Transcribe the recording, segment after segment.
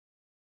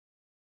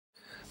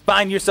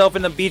Find yourself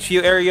in the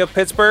Beachview area of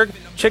Pittsburgh?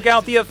 Check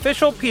out the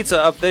official pizza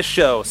of this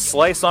show,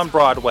 Slice on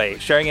Broadway,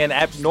 sharing an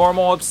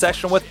abnormal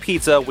obsession with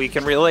pizza we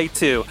can relate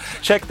to.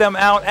 Check them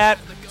out at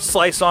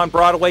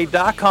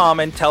sliceonbroadway.com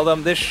and tell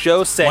them this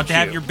show sent you. Want to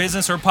have your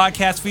business or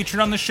podcast featured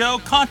on the show?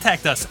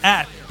 Contact us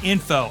at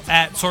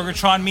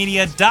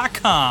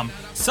info@sorgatronmedia.com.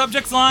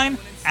 Subject line,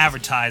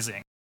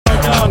 advertising.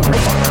 Hungry,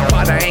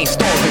 but I ain't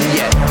starving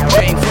yet.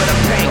 Chain for the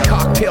pain,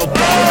 cocktail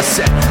bar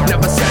set.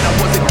 Never said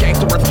I was a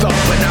gangster or thug,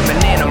 but I'm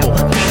an animal.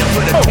 Feeding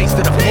for the taste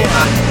of the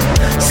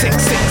fly. Sing.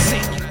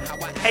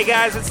 Hey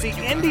guys, it's the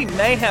Indie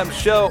Mayhem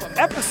Show,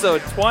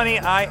 episode 20.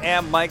 I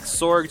am Mike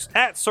Sorg,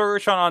 at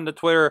Sorgatron on the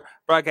Twitter,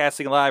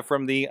 broadcasting live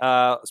from the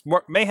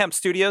Mayhem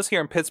Studios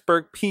here in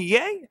Pittsburgh,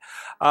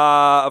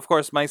 PA. Of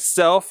course,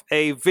 myself,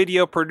 a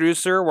video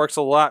producer, works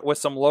a lot with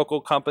some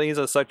local companies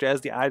such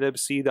as the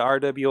IWC, the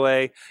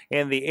RWA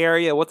in the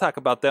area. We'll talk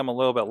about them a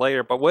little bit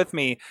later. But with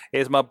me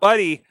is my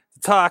buddy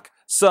to talk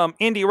some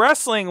indie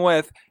wrestling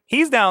with.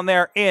 He's down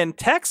there in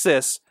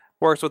Texas.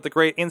 Works with the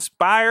great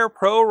Inspire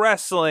Pro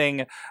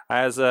Wrestling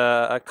as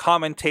a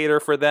commentator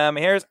for them.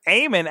 Here's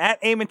Eamon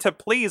at Eamon to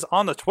Please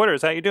on the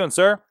Twitters. How you doing,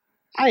 sir?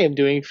 I am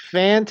doing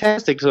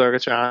fantastic,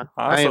 Sorgatron.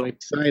 Awesome. I am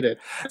excited.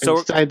 I'm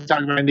excited to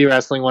talk about indie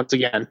wrestling once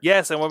again.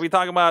 Yes, and we'll be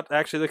talking about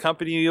actually the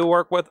company you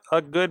work with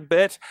a good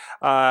bit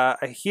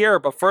here.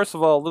 But first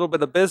of all, a little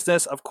bit of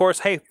business. Of course,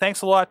 hey,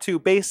 thanks a lot to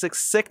Basic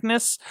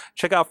Sickness.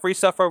 Check out free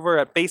stuff over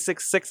at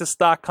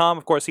basicsickness.com.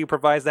 Of course, he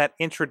provides that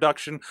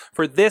introduction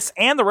for this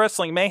and the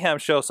Wrestling Mayhem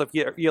Show. So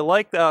if you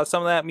like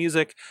some of that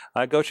music,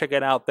 go check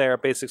it out there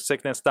at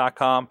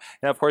basicsickness.com.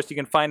 And of course, you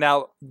can find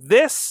out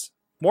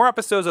more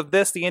episodes of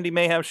this, the Indie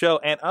Mayhem Show,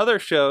 and other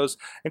shows,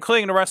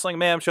 including the Wrestling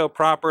Mayhem Show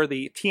proper,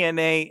 the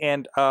TNA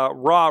and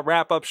Raw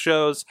wrap-up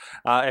shows,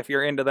 if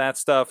you're into that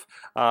stuff,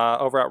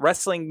 over at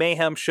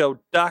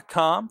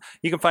WrestlingMayhemShow.com.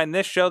 You can find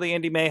this show, the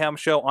Indie Mayhem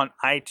Show, on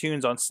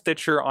iTunes, on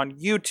Stitcher, on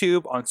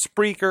YouTube, on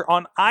Spreaker,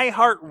 on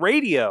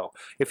iHeartRadio.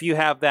 If you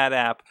have that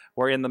app,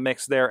 we're in the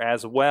mix there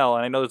as well.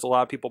 And I know there's a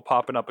lot of people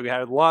popping up. We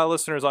had a lot of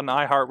listeners on the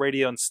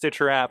iHeartRadio and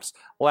Stitcher apps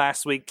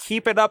last week.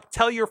 Keep it up.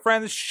 Tell your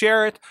friends.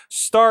 Share it.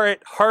 Star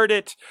it. Heart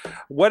it.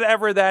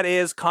 Whatever that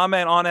is.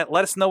 Comment on it.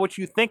 Let us know what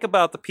you think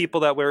about the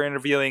people that we're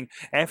interviewing.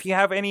 And if you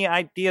have any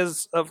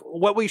ideas of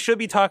what we should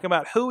be talking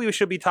about, who we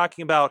should be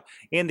talking about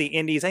in the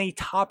indies, any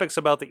topics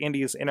about the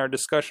indies in our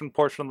discussion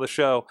portion of the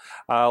show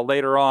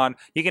later on,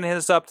 you can hit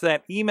us up to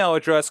that email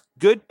address,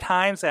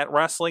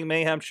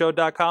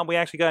 goodtimes@wrestlingmayhemshow.com. We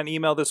actually got an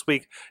email this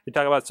week to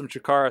talk about some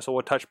Chikara, so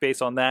we'll touch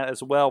base on that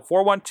as well.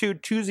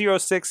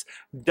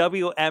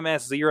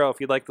 412-206-WMS0. If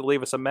you'd like to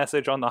leave us a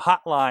message on the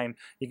hotline,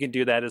 you can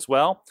do that as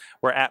well.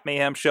 We're at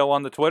Mayhem Show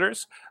on the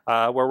Twitters.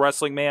 We're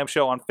Wrestling Mayhem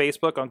Show on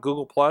Facebook, on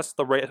Google+.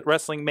 The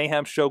Wrestling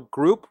Mayhem Show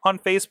group on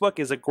Facebook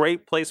is a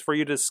great place for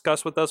you to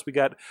discuss with us. We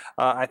got,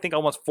 I think,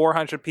 almost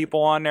 400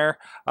 people on there,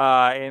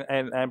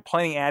 and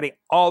plenty adding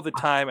all the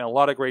time, and a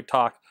lot of great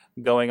talk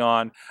going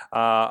on,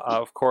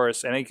 of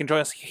course. And you can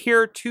join us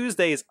here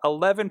Tuesdays,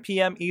 11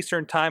 p.m.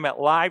 Eastern Time at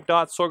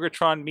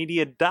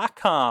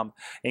live.sorgatronmedia.com.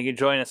 And you can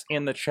join us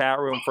in the chat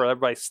room for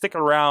everybody. Stick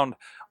around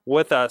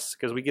with us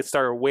because we get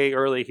started way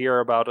early here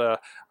about,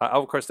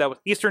 of course, that was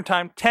Eastern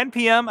Time, 10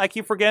 p.m. I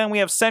keep forgetting we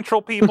have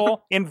Central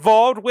people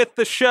involved with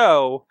the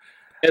show.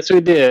 Yes,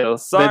 we do.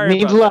 Sorry, that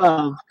need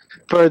love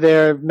for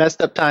their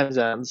messed up time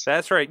zones.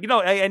 That's right. You know,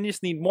 I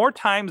just need more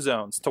time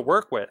zones to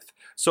work with,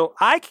 so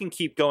I can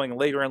keep going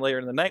later and later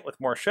in the night with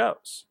more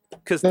shows.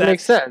 Because that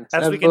makes sense.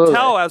 As Absolutely. we can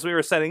tell, as we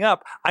were setting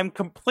up, I'm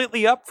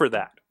completely up for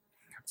that.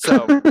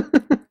 So,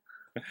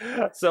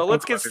 so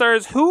let's get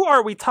started. Who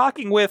are we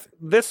talking with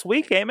this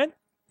week, Eamon?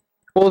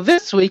 Well,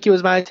 this week it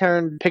was my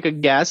turn to pick a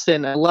guest,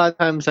 and a lot of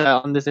times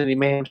on this Indie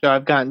Mayhem Show,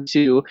 I've gotten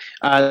to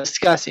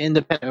discuss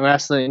independent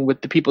wrestling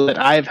with the people that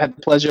I've had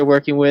the pleasure of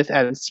working with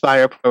at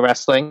Inspire Pro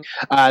Wrestling.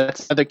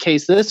 That's another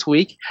case this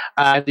week.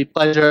 I have the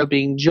pleasure of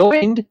being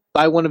joined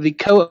by one of the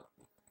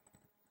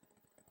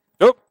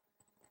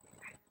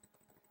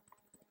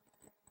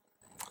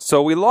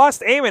So we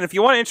lost Eamon. If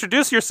you want to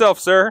introduce yourself,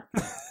 sir.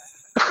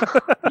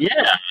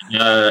 Yeah,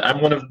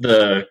 I'm one of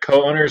the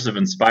co-owners of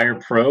Inspire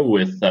Pro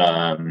with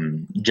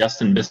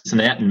Justin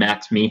Bissonette and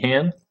Max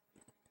Meehan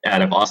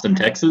out of Austin,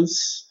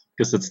 Texas,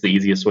 because it's the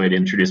easiest way to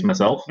introduce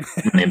myself.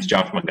 My name's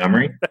Josh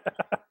Montgomery.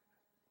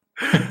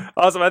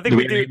 Awesome. I think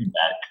we do.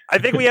 I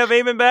think we have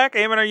Eamon back.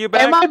 Eamon, are you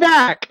back? Am I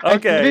back?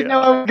 Okay. I didn't know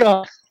I would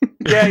go.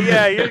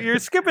 Yeah. You're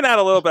skipping out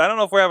a little bit. I don't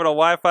know if we're having a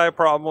Wi-Fi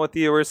problem with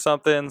you or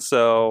something.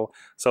 So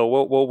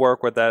we'll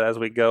work with that as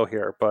we go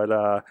here.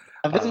 But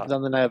this is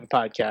on the night of a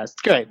podcast.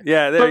 Great.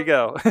 Yeah, there you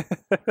go.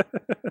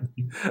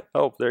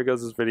 Oh, there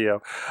goes this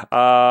video.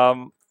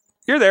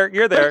 You're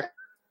there.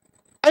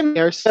 I'm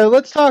here. So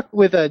let's talk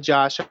with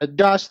Josh.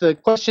 Josh, the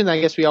question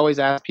I guess we always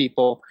ask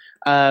people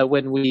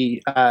when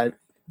we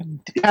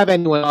have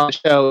anyone on the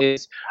show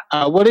is,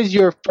 what is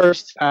your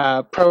first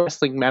pro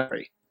wrestling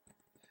memory?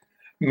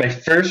 My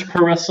first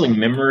pro wrestling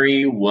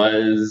memory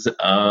was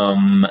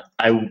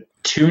I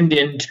tuned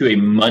into a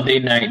Monday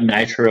Night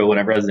Nitro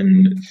whenever I was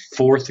in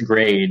 4th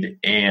grade,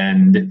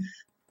 and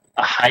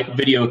a hype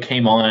video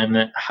came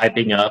on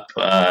hyping up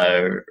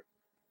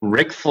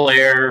Ric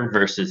Flair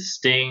versus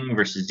Sting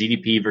versus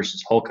DDP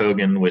versus Hulk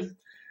Hogan with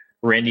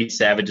Randy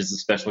Savage as a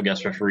special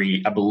guest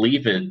referee. I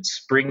believe it's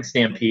Spring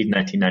Stampede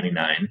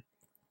 1999.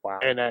 Wow.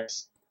 Very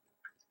nice.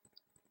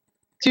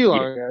 Too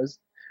long ago.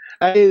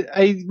 I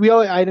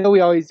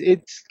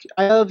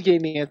love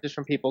getting the answers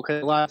from people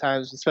because a lot of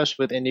times,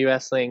 especially with indie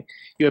wrestling,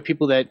 you have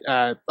people that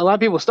a lot of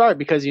people start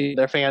because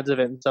they're fans of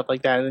it and stuff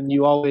like that, and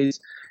you always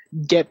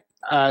get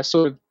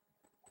sort of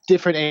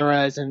different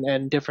eras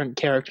and different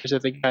characters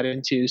that they got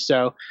into.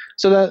 So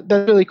that's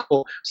really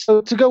cool.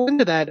 So to go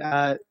into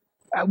that,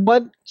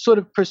 what sort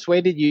of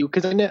persuaded you?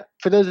 Because I know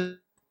for those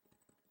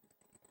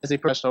as a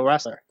professional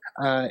wrestler,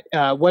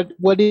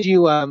 what did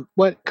you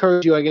what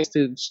encouraged you, I guess,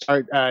 to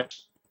start? I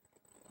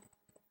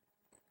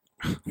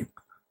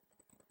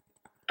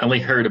only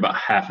heard about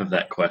half of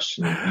that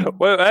question.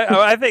 Well,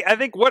 I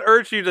think what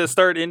urged you to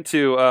start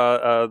into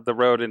the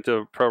road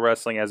into pro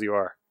wrestling as you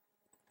are?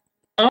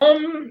 I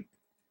don't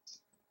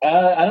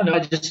know. I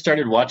just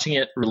started watching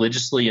it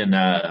religiously in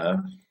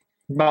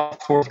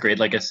about fourth grade,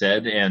 like I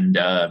said, and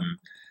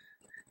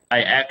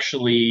I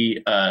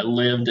actually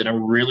lived in a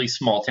really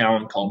small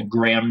town called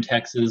Graham,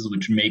 Texas,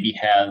 which maybe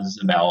has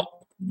about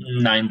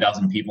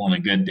 9,000 people on a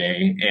good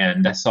day,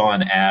 and I saw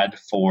an ad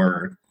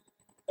for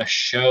a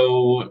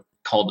show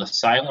called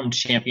Asylum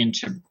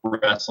Championship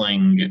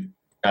Wrestling,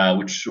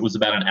 which was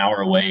about an hour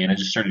away, and I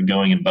just started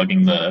going and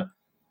bugging the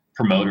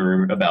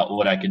promoter about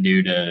what I could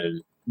do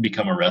to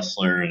become a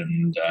wrestler,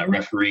 and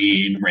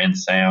refereed, ran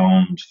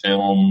sound,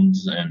 filmed,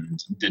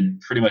 and did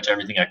pretty much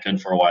everything I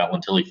could for a while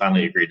until he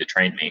finally agreed to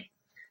train me.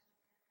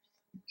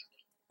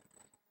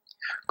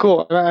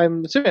 Cool.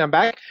 I'm assuming I'm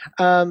back.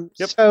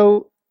 Yep.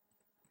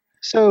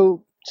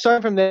 So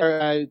starting from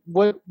there,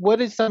 what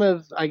is some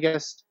of, I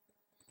guess,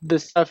 the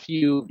stuff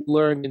you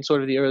learned in sort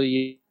of the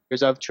early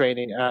years of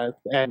training,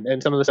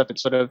 and some of the stuff that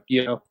sort of,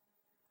 the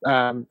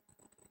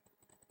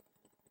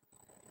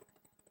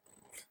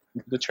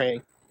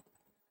training?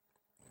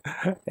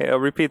 Hey, I'll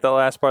repeat the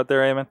last part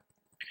there, Eamon.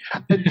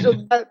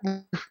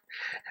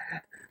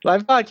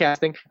 Live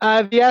podcasting.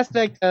 The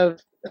aspect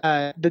of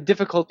the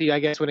difficulty, I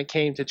guess, when it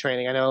came to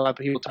training. I know a lot of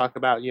people talk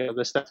about,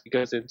 the stuff that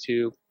goes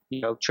into,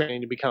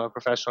 training to become a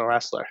professional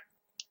wrestler.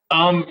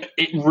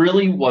 It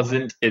really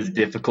wasn't as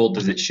difficult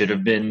as it should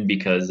have been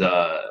because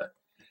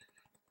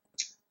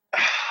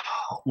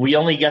we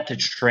only got to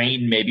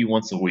train maybe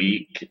once a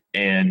week,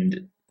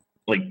 and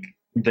like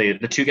the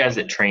two guys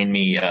that trained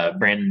me,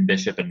 Brandon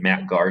Bishop and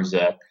Matt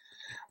Garza,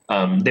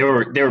 they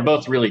were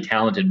both really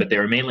talented, but they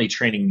were mainly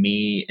training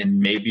me and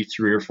maybe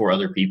 3 or 4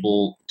 other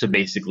people to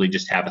basically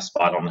just have a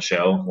spot on the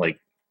show. Like,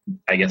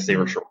 I guess they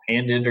were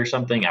short-handed or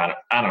something. I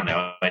don't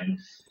know. And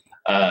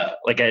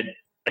like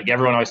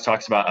everyone always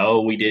talks about,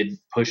 oh, we did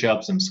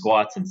push-ups and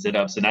squats and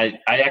sit-ups, and I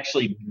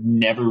actually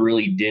never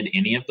really did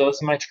any of those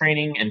in my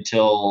training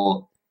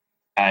until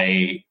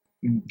I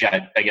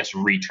got, I guess,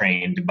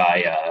 retrained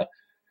by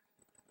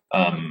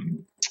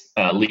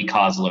Lee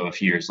Koslow a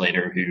few years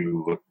later,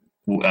 who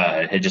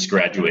had just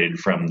graduated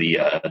from the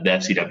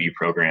FCW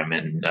program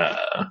in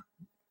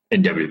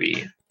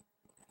WWE.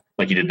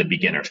 Like, he did the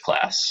beginner's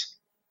class.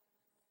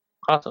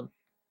 Awesome.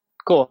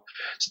 Cool.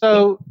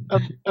 So,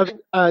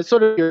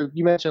 sort of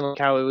you mentioned like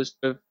how it was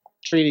sort of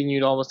treating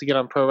you almost to get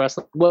on pro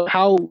wrestling. What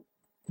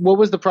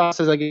was the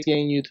process, I guess,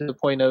 getting you to the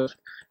point of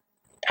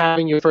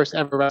having your first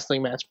ever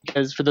wrestling match?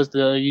 Because for those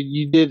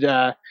you did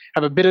have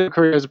a bit of a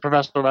career as a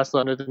professional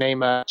wrestler under the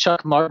name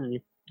Chuck Martin.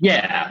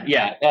 Yeah.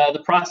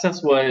 The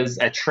process was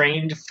I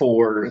trained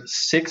for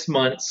 6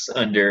 months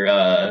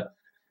under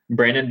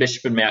Brandon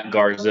Bishop and Matt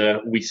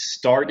Garza. We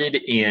started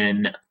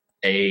in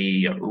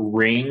a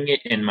ring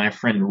in my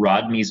friend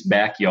Rodney's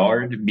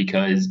backyard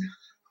because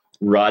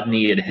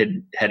Rodney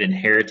had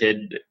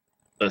inherited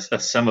a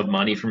sum of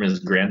money from his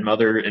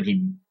grandmother, and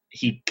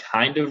he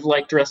kind of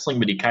liked wrestling,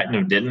 but he kind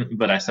of didn't.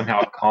 But I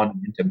somehow conned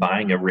him into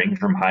buying a ring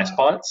from High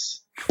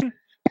Spots.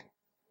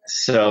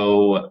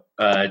 So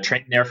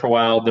trained there for a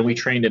while. Then we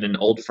trained in an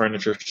old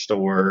furniture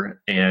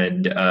store,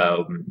 and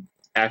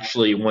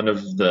actually one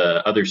of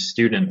the other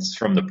students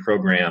from the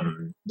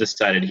program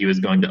decided he was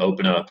going to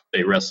open up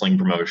a wrestling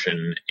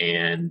promotion,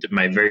 and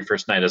my very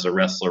first night as a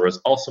wrestler was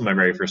also my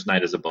very first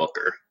night as a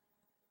booker.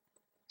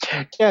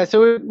 Yeah,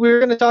 so we were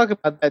going to talk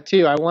about that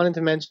too. I wanted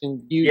to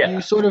mention you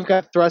sort of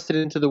got thrusted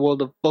into the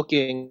world of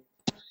booking.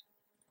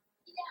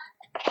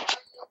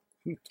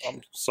 I'm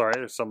sorry,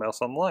 there's somebody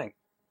else on the line.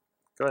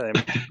 Go ahead,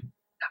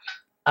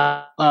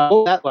 Eamon. What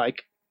was that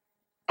like?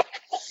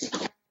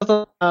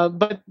 But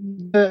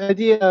the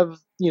idea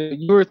of,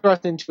 you were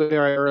thrust into it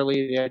very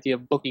early, the idea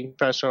of booking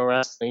professional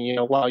wrestling,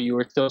 while you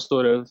were still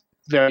sort of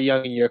very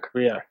young in your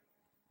career.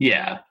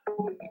 Yeah.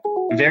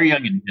 Very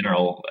young in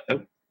general.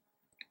 Go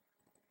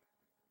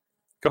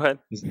ahead.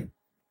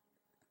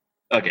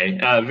 Okay.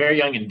 Very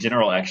young in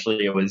general,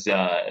 actually. I was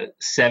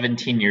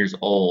 17 years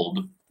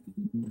old.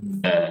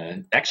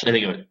 Actually, I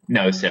think it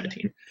was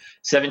 17.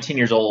 17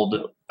 years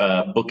old,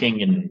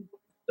 booking and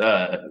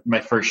my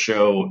first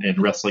show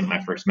and wrestling my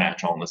first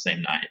match all on the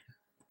same night.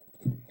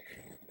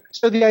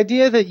 So the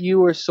idea that you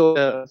were sort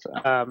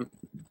of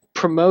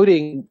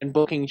promoting and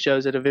booking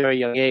shows at a very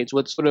young age,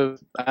 what sort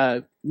of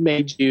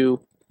made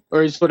you,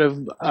 or sort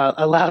of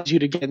allowed you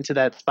to get into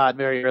that spot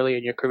very early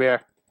in your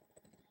career?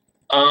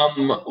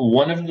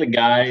 One of the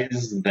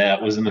guys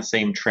that was in the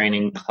same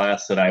training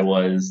class that I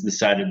was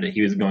decided that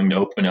he was going to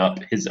open up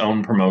his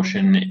own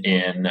promotion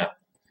in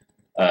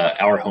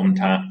our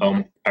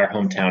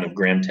hometown of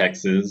Graham,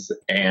 Texas,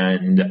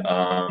 and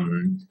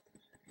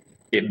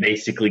it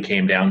basically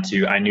came down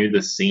to I knew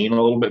the scene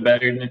a little bit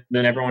better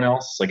than everyone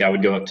else. Like I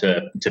would go up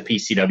to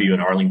PCW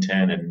in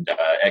Arlington and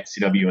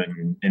XCW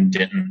in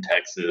Denton,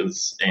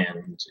 Texas,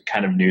 and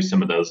kind of knew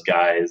some of those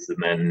guys,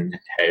 and then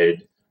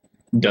had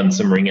done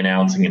some ring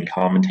announcing and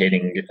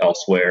commentating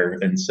elsewhere.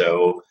 And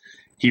so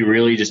he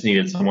really just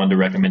needed someone to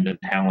recommend a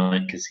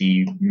talent because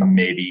he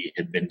maybe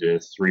had been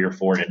to 3 or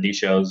 4 indie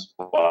shows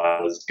while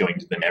I was going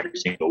to them every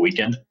single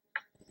weekend.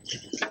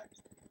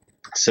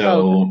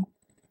 So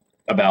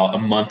about a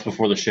month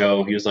before the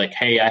show, he was like,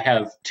 "Hey, I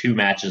have 2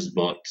 matches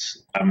booked.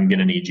 I'm going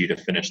to need you to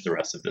finish the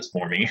rest of this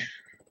for me."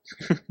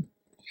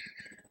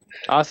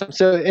 Awesome.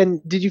 So,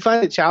 and did you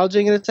find it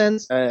challenging in a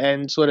sense,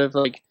 and sort of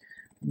like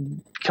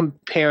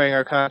comparing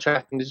or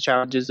contrasting the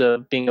challenges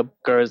of being a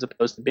booker as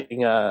opposed to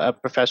being a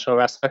professional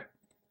wrestler?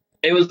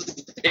 It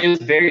was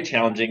very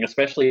challenging,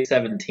 especially at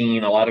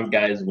 17. A lot of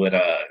guys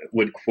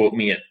would quote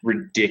me at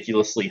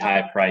ridiculously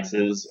high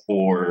prices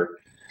or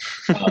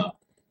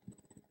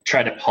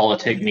try to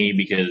politic me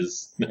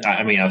because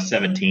I was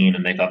 17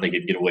 and they thought they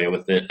could get away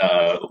with it.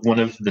 One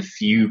of the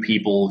few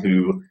people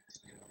who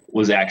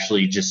was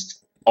actually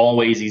just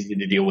always easy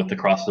to deal with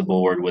across the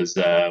board was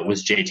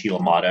JT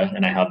LaMotta,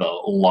 and I have a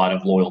lot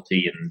of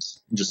loyalty and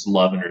just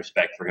love and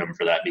respect for him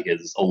for that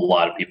because a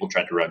lot of people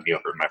tried to run me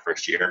over in my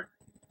first year.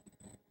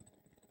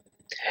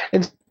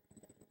 And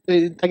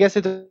I guess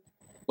it's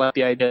like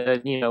the idea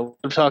that,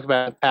 we've talked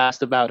about in the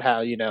past about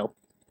how,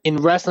 in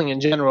wrestling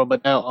in general,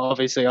 but now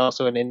obviously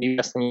also in indie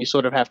wrestling, you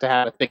sort of have to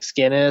have a thick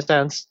skin in a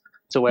sense,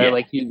 to where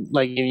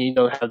you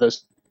don't have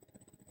those.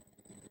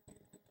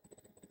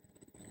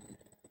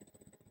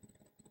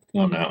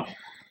 Oh no.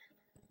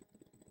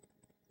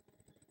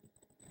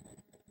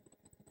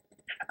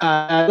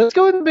 Let's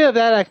go into a bit of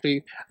that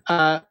actually.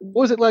 What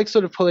was it like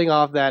sort of pulling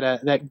off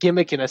that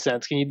gimmick in a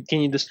sense? Can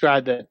you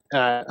describe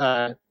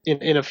that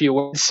in a few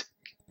words?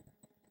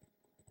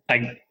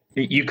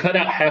 You cut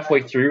out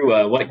halfway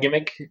through. What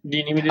gimmick do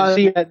you need me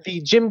to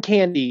the Jim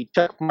Candy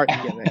Chuck Martin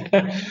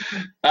gimmick.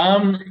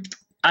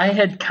 I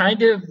had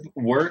kind of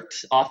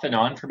worked off and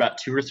on for about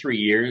 2 or 3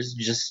 years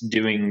just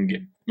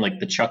doing like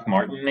the Chuck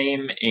Martin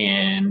name,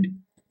 and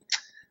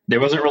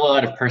there wasn't really a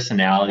lot of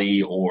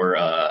personality or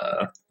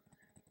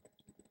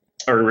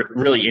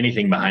really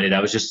anything behind it. I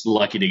was just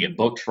lucky to get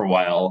booked for a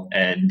while,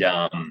 and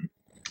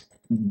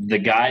the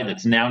guy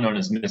that's now known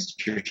as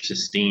Mr.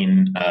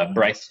 Sistine,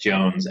 Bryce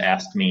Jones,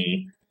 asked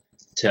me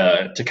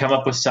to come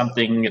up with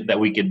something that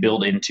we could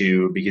build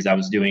into because I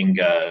was doing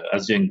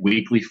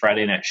weekly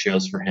Friday night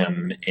shows for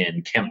him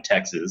in Kemp,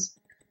 Texas.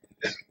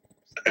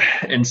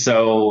 And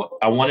so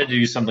I wanted to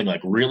do something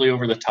like really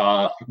over the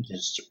top,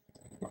 just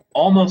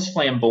almost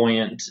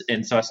flamboyant.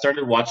 And so I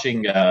started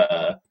watching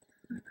a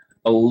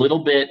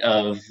little bit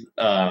of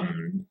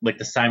like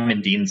the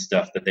Simon Dean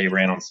stuff that they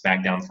ran on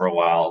SmackDown for a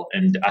while,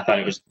 and I thought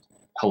it was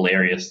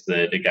hilarious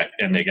that it got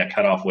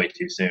cut off way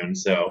too soon.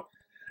 So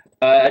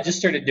I just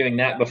started doing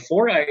that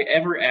before I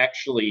ever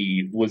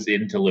actually was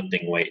into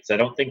lifting weights. I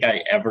don't think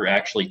I ever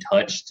actually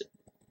touched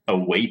a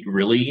weight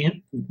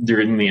really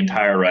during the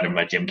entire run of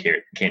my Jim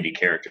Candy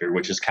character,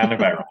 which is kind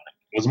of ironic.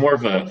 It was more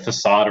of a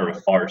facade or a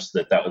farce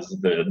that was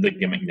the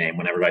gimmick name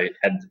whenever I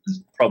had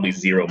probably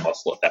zero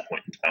muscle at that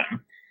point in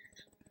time.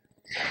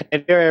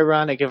 And very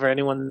ironic for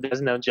anyone that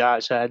doesn't know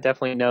Josh.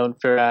 Definitely known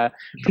for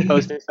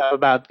posting stuff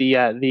about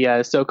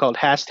the so-called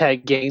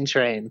hashtag gain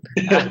train.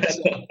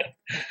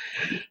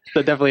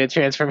 So definitely a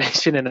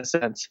transformation in a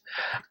sense.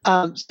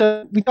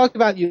 So we talked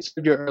about your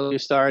earlier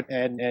start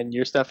and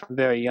your stuff from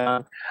very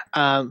young.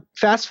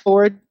 Fast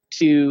forward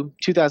to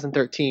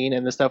 2013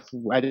 and the stuff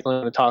I didn't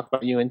want to talk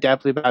about you in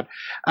depth about.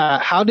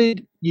 How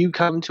did you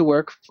come to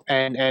work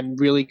and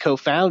really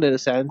co-found, in a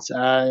sense,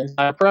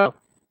 Inspire Pro?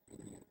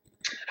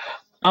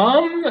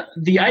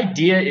 The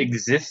idea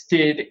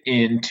existed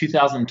in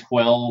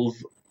 2012.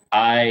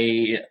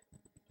 I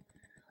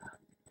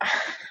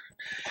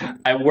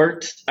had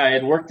worked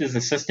as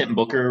assistant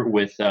booker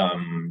with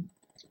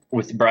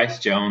Bryce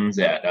Jones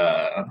at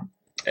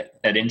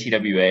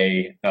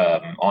NTWA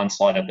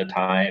Onslaught at the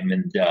time,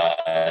 and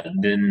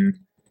then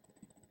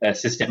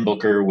assistant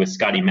booker with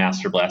Scotty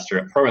Master Blaster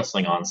at Pro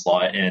Wrestling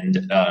Onslaught,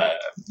 and I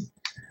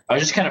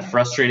was just kind of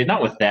frustrated,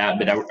 not with that,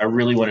 but I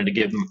really wanted to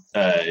give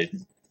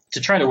to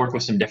try to work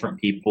with some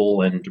different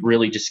people and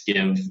really just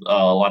give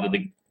a lot of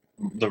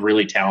the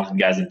really talented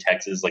guys in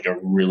Texas like a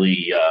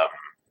really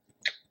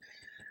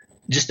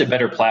just a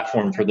better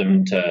platform for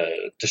them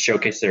to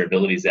showcase their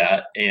abilities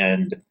at.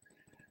 And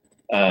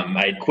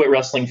I had quit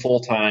wrestling full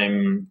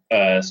time,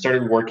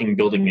 started working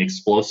building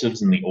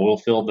explosives in the oil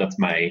field. That's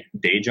my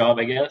day job,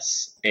 I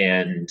guess,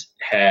 and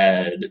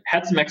had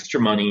some extra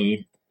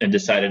money and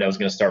decided I was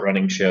going to start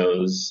running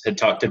shows. Had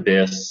talked to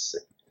Biss,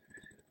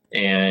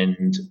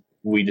 and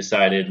we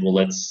decided, well,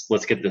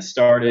 let's get this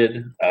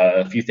started.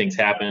 A few things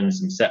happened,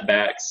 some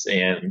setbacks,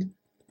 and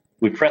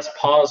we pressed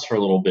pause for a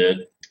little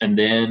bit. And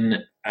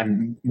then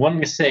I'm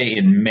wanting to say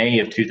in May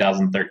of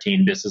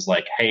 2013, Biss is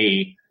like,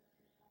 hey,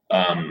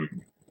 I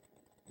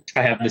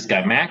have this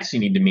guy Max you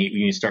need to meet.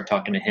 You need to start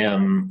talking to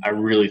him. I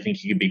really think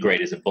he could be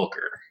great as a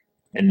booker.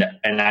 And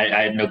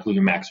I had no clue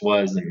who Max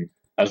was, and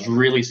I was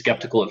really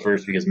skeptical at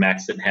first because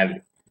Max didn't have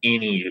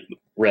any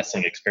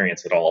wrestling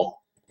experience at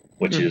all,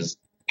 which is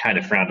kind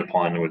of frowned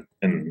upon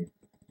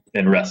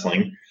in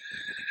wrestling.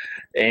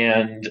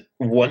 And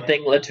one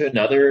thing led to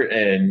another,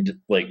 and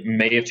like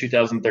May of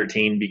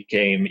 2013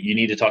 became, you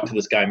need to talk to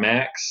this guy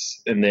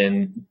Max, and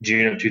then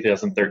June of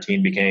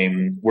 2013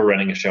 became, we're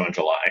running a show in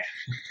July.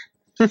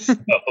 So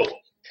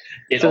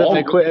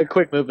a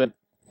quick movement.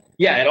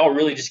 Yeah, it all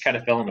really just kind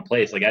of fell into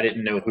place. Like I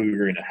didn't know who we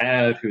were going to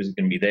have, who was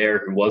going to be there,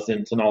 who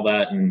wasn't, and all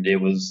that. And it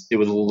was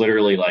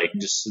literally like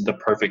just the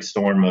perfect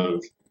storm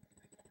of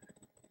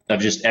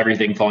just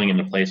everything falling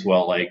into place.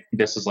 Well, like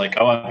this is like,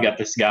 oh, I've got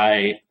this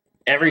guy.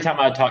 Every time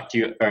I talk to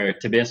you or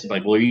to Biss,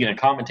 like, well, are you going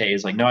to commentate?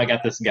 He's like, no, I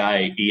got this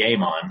guy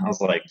Eamon. I was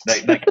like,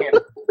 that can't be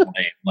the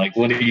name. Like,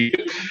 what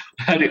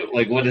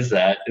what is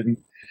that? And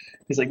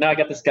he's like, no, I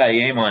got this guy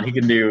Eamon. He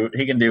can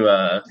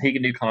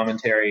do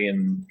commentary,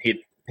 and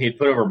he'd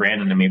put over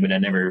Brandon to me, but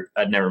I'd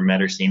never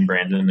met or seen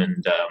Brandon.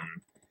 And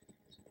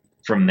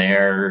from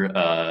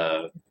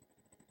there,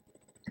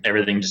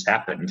 everything just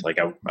happened. Like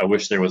I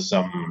wish there was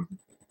some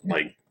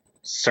like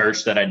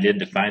search that I did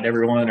to find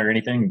everyone or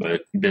anything,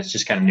 but Biss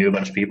just kind of knew a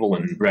bunch of people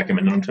and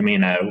recommended them to me,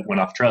 and I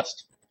went off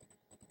trust.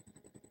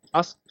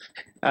 Awesome.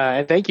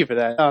 And thank you for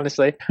that,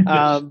 honestly.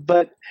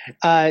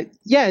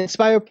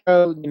 Inspire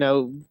Pro,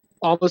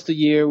 almost a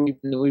year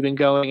we've been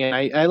going, and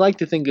I like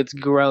to think it's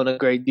grown a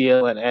great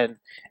deal and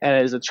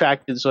has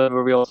attracted sort of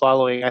a real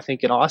following, I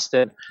think, in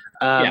Austin.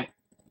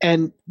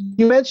 And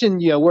you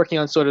mentioned, working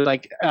on sort of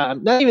like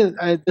not even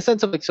the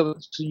sense of like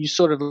you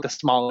sort of the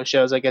smaller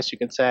shows, I guess you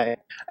could say.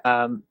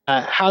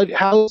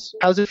 How's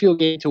it feel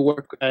getting to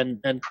work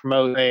and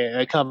promote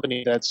a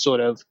company that's sort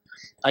of,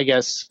 I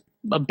guess,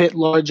 a bit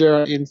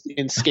larger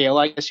in scale,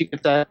 I guess you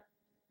could say?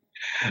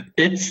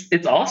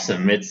 It's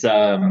awesome. It's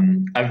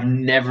I've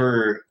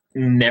never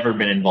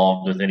been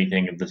involved with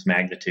anything of this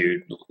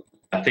magnitude.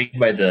 I think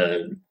by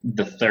the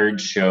third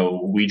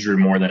show, we drew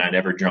more than I'd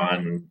ever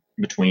drawn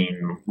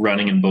between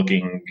running and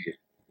booking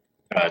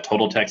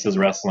Total Texas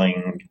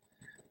Wrestling,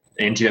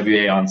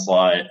 NTWA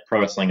Onslaught, Pro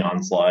Wrestling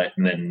Onslaught,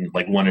 and then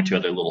like one or two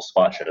other little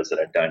spot shows that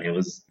I'd done. It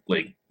was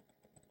like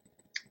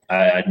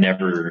I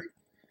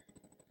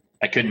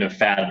couldn't have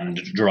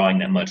fathomed drawing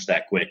that much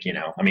that quick.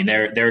 I mean,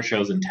 there are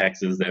shows in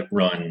Texas that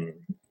run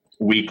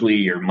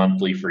weekly or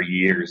monthly for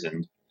years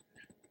and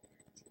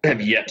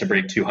have yet to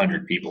break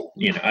 200 people.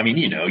 I mean,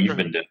 you've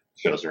been to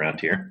shows around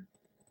here.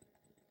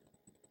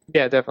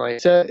 Yeah, definitely.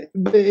 So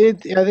I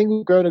think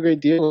we've grown a great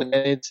deal,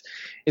 and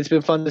it's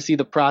been fun to see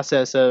the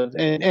process of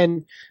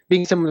and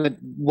being someone that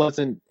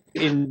wasn't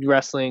in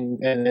wrestling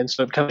and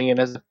sort of coming in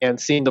as a fan,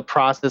 seeing the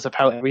process of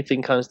how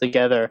everything comes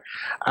together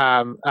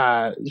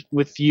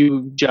with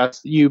you,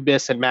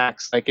 Biss, and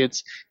Max. Like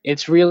it's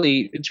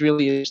really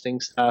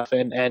interesting stuff,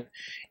 and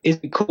it's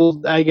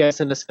cool, I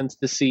guess, in a sense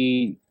to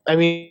see. I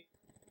mean,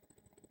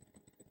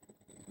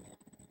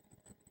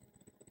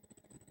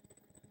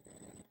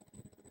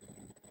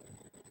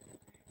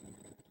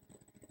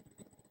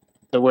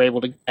 that we're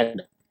able to get.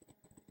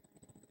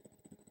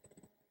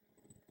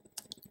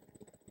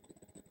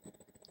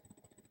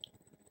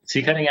 Is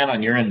he cutting out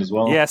on your end as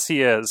well? Yes,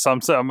 he is. I'm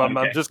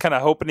just kind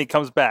of hoping he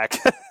comes back.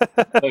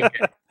 Okay.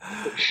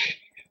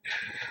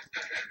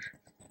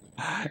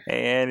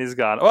 And he's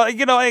gone. Well,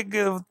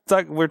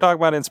 we're talking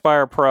about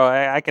Inspire Pro.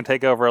 I can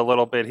take over a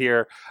little bit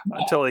here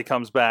until he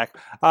comes back.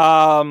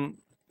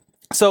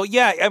 So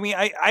yeah, I mean,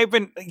 I've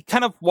been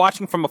kind of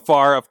watching from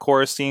afar, of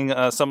course, seeing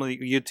some of the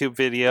YouTube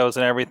videos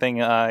and everything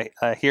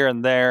here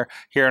and there,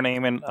 hearing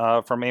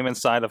Eamon from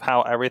Eamon's side of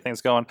how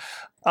everything's going.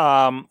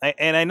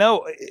 And I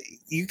know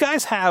you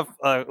guys have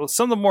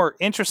some of the more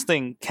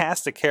interesting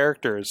cast of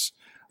characters.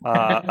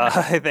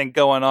 I think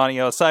going on,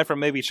 aside from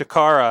maybe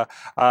Chikara,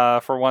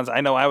 for ones.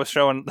 I know I was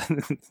showing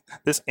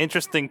this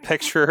interesting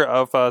picture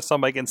of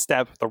somebody getting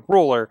stabbed with a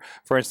ruler,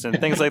 for instance.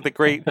 Things like the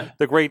Great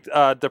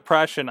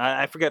Depression.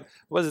 I forget,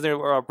 was there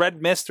a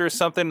Red Mist or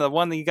something? The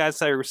one that you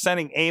guys were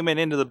sending Eamon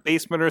into the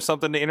basement or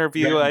something to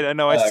interview. I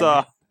know I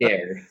saw.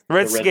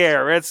 Red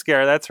Scare.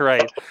 That's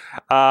right.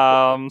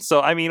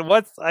 So I mean,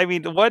 what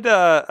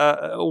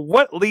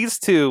leads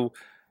to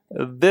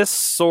this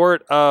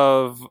sort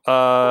of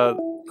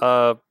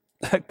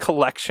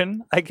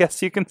collection, I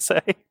guess you can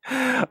say,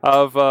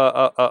 of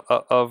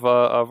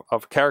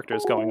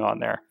characters going on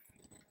there?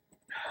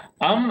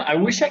 I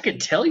wish I could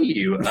tell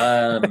you.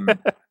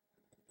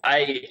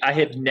 I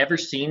had never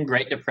seen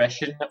Great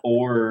Depression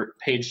or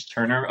Paige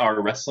Turner,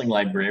 our wrestling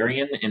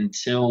librarian,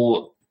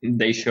 until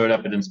they showed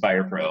up at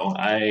Inspire Pro.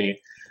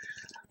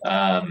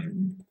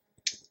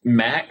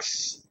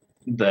 Max,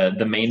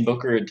 the main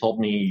booker, had told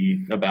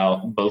me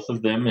about both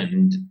of them,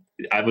 and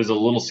I was a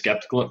little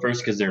skeptical at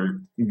first because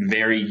they're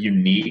very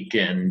unique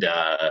and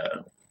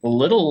a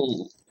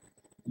little,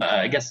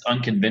 I guess,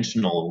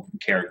 unconventional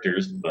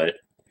characters, but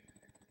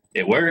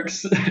it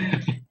works.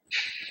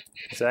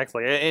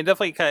 Exactly. It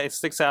definitely kind of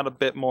sticks out a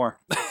bit more.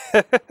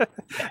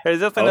 There's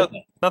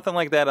definitely nothing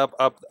like that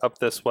up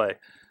this way.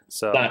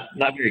 So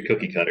not very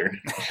cookie cutter.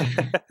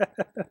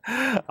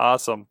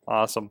 Awesome.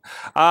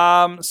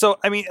 So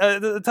I mean,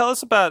 tell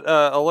us about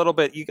a little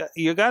bit.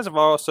 You guys have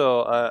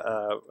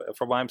also,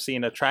 from what I'm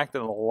seeing,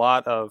 attracted a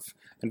lot of,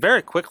 and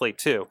very quickly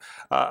too,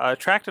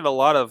 attracted a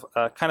lot of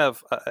kind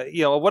of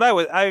what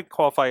I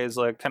qualify as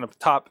like kind of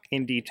top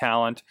indie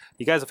talent.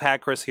 You guys have had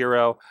Chris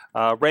Hero,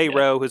 Ray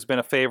Rowe, who's been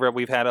a favorite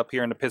we've had up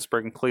here in the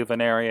Pittsburgh and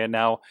Cleveland area.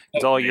 Now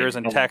he's all years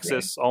in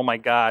Texas. Oh my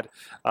God!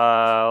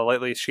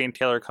 Lately Shane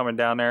Taylor coming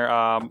down there.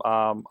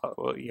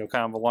 Kind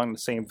of along the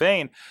same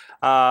vein.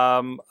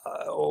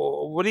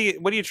 What do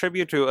you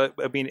attribute to?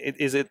 I mean,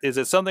 is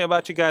it something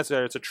about you guys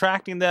that it's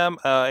attracting them,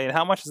 and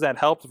how much has that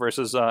helped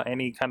versus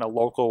any kind of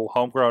local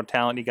homegrown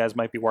talent you guys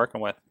might be working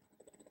with?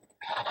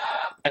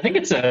 I think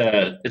it's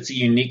a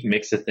unique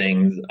mix of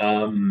things.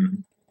 I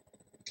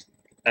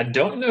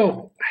don't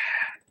know.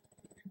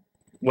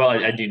 Well,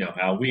 I do know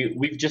how.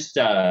 We've just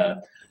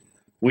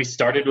we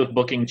started with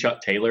booking Chuck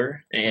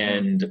Taylor,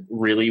 and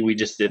really we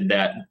just did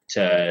that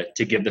to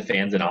give the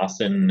fans in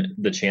Austin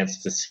the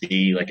chance to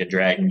see like a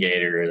Dragon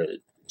Gate or a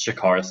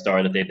Chikara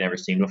star that they'd never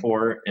seen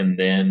before. And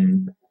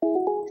then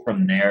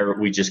from there,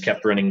 we just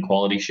kept running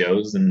quality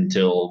shows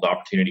until the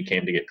opportunity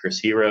came to get Chris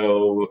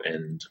Hero,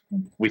 and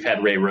we've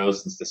had Ray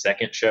Rose since the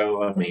second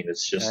show. I mean,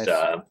 it's just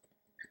nice.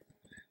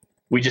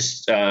 We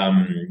just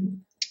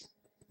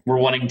we're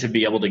wanting to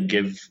be able to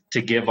give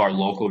our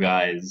local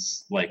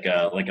guys like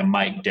a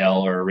Mike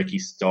Dell or a Ricky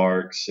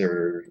Starks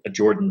or a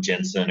Jordan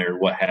Jensen or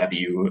what have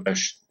you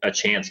a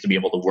chance to be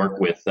able to work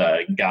with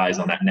guys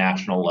on that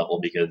national level,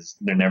 because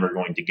they're never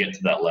going to get to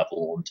that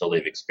level until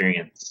they've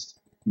experienced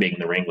being in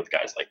the ring with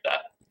guys like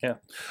that. Yeah.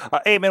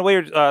 Hey man,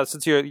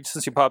 since you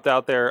popped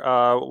out there,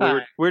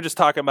 we were just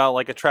talking about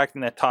like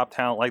attracting that top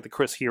talent like the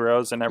Chris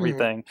Heroes and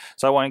everything. Mm-hmm.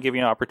 So I want to give you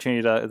an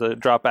opportunity to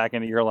drop back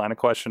into your line of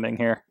questioning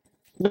here.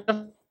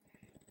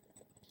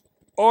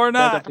 Or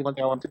not. That's one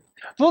thing I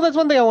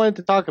wanted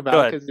to talk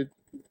about.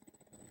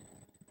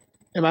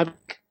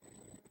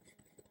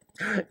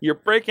 You're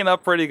breaking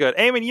up pretty good.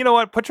 Eamon, you know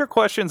what? Put your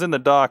questions in the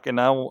doc,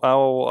 and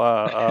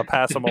I'll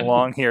pass them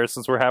along here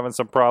since we're having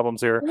some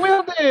problems here.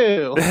 Will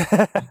do.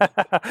 Well,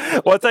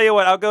 I'll tell you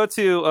what. I'll go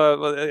to.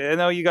 I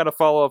know you got a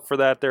follow up for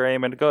that there,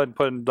 Eamon. Go ahead and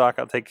put it in the doc.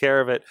 I'll take care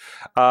of it.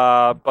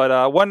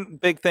 But one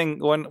big thing,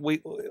 when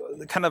we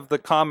kind of the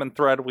common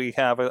thread we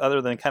have,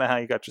 other than kind of how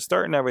you got your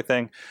start and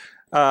everything,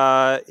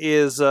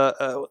 is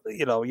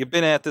you've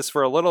been at this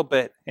for a little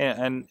bit,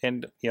 and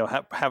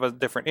have a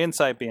different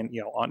insight being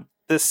on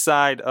this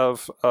side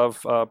of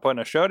putting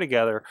a show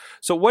together.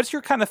 So what's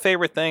your kind of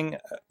favorite thing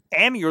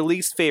and your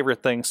least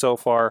favorite thing so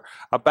far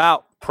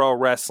about pro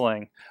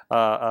wrestling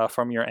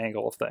from your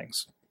angle of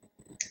things?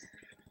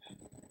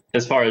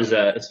 As far as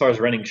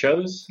running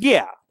shows?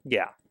 Yeah.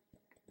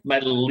 My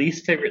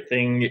least favorite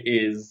thing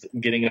is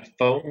getting a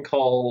phone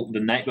call the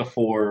night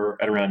before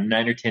at around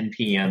 9 or 10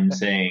 p.m.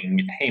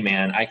 saying, hey,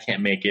 man, I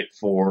can't make it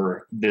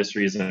for this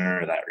reason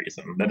or that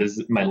reason. That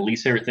is my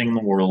least favorite thing in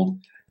the world.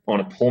 I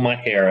want to pull my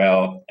hair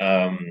out.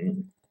 I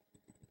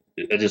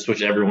just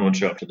wish everyone would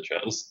show up to the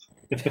shows.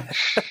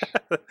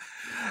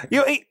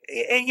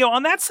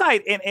 On that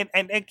side,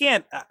 and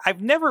again,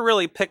 I've never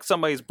really picked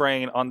somebody's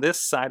brain on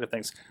this side of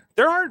things.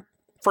 There are,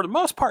 for the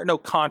most part, no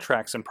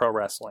contracts in pro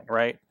wrestling,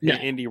 right? Yeah.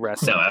 In indie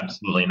wrestling. No,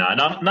 absolutely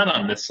not. Not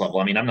on this level.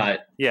 I mean, I'm not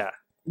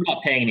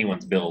paying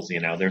anyone's bills.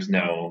 There's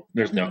no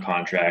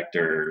contract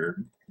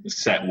or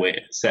set.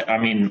 I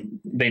mean,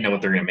 they know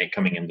what they're going to make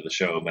coming into the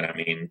show, but I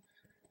mean,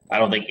 I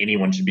don't think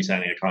anyone should be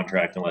signing a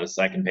contract unless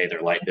I can pay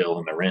their light bill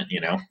and their rent.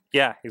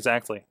 Yeah,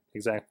 exactly.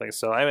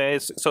 So I mean,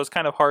 it's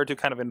kind of hard to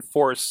kind of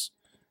enforce,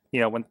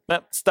 when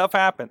that stuff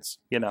happens.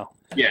 Yeah.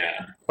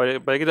 But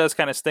it does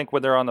kind of stink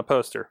when they're on the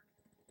poster.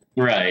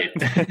 Right.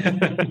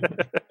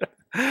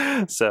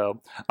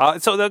 So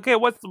okay,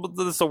 what's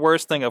the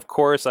worst thing? Of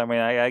course, I mean,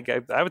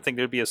 I would think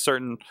there'd be a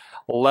certain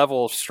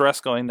level of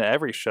stress going to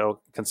every show,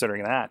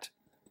 considering that.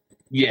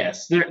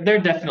 Yes, there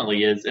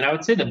definitely is, and I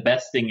would say the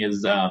best thing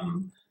is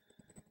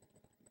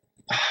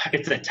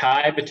it's a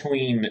tie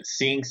between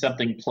seeing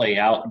something play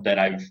out that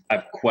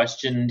I've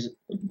questioned,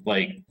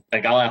 like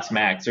I'll ask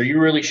Max, are you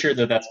really sure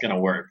that that's going to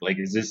work? Like,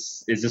 is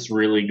this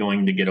really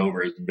going to get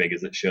over as big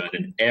as it should?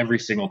 And every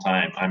single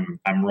time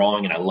I'm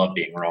wrong, and I love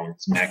being wrong.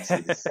 Max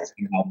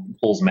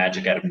pulls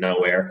magic out of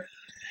nowhere.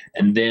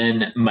 And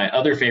then my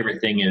other favorite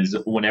thing is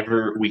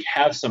whenever we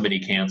have somebody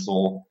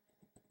cancel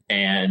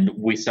and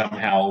we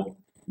somehow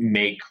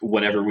make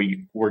whatever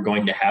we're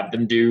going to have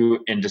them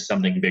do into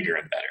something bigger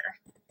and better.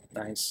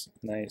 Nice.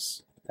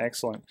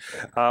 Excellent.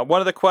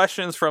 One of the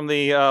questions from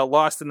the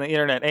Lost in the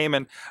Internet,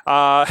 Eamon,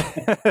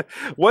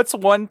 what's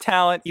one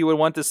talent you would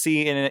want to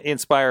see in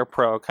Inspire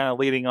Pro, kind of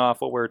leading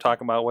off what we were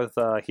talking about with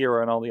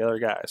Hero and all the other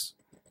guys?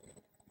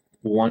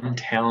 One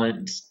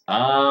talent.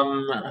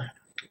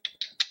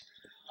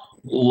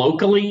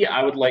 Locally,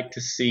 I would like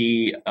to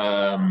see.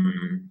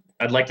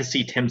 I'd like to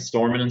see Tim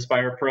Storm in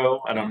Inspire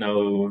Pro. I don't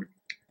know.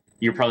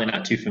 You're probably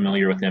not too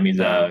familiar with him. He's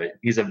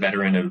a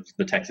veteran of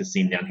the Texas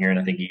scene down here, and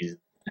I think he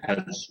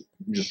has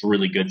just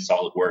really good,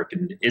 solid work.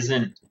 And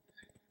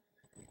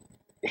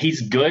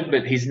he's good,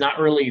 but he's not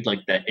really like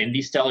that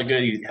indie style of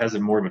good. He has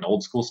more of an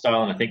old school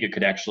style, and I think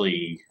it'd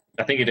actually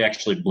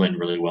blend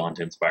really well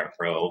into Inspire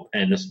Pro.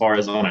 And as far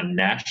as on a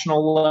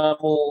national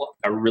level,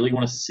 I really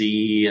want to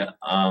see.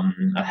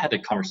 I had a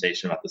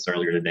conversation about this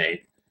earlier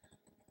today.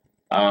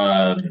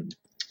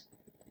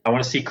 I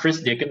want to see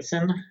Chris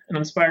Dickinson in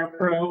Inspire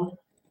Pro,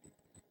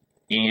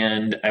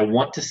 and I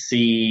want to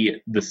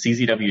see the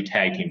CZW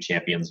Tag Team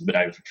Champions, but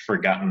I've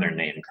forgotten their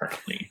name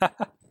currently.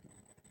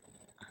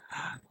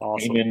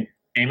 Awesome.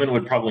 Eamon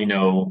would probably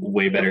know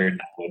way better than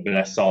I would, but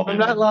I saw them. I'm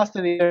not lost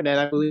in the internet.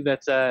 I believe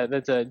that's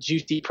a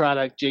juicy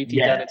product, JT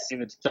Dunn and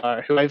David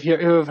Starr, who I've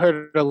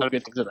heard a lot of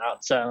good things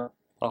about. So,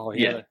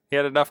 he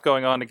had enough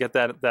going on to get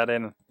that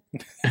in.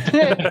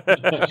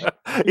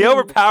 He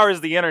overpowers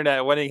the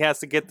internet when he has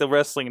to get the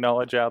wrestling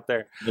knowledge out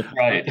there. That's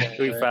right.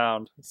 We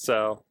found.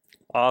 So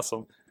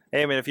awesome.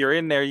 Hey man, if you're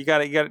in there, you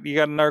got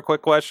another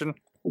quick question?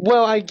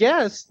 Well, I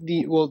guess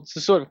it's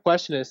the sort of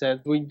question is that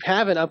we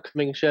have an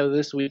upcoming show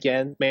this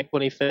weekend, May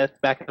 25th,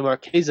 back at the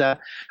Marquesa.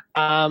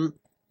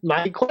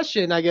 My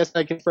question, I guess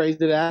I can phrase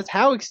it as,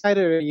 how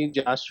excited are you,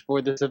 Josh,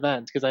 for this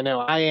event? Because I know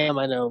I am.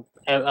 I know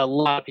a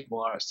lot of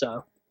people are.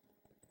 So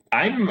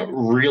I'm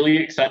really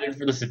excited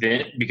for this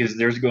event because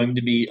there's going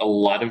to be a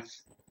lot of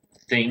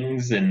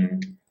things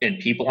and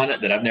people on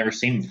it that I've never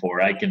seen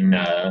before. I can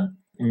let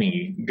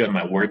me go to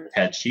my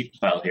WordPad sheet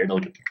file here to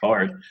look at the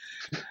card.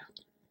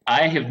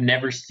 I have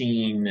never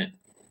seen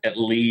at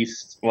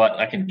least,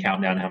 I can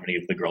count down how many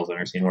of the girls I've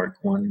never seen work.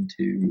 1,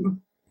 2,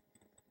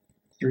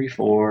 3,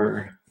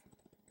 4.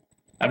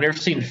 I've never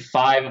seen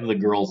 5 of the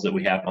girls that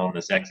we have on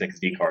this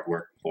XXD card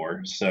work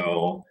before.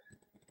 So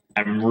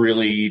I'm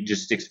really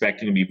just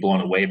expecting to be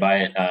blown away by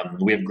it.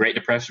 We have Great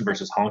Depression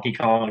versus Honky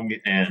Kong,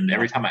 and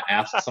every time I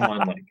ask someone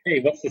like,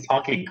 "Hey, what's this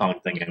Honky Kong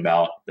thing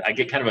about?" I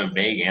get kind of a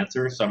vague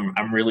answer. So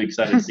I'm really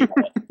excited to see how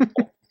that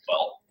goes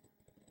well.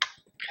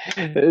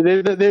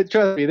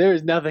 Trust me, there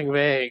is nothing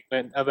vague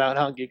about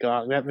Honky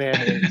Kong. That man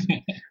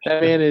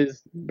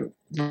is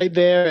right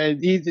there,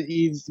 and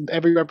he's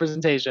every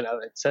representation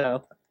of it.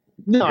 So,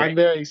 no, great. I'm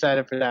very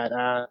excited for that.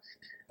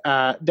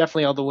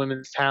 Definitely all the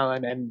women's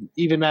talent, and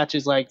even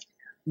matches like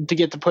to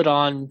get to put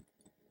on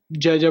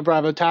JoJo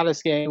Bravo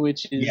Tadasuke,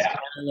 which is kind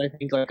of, I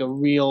think, like a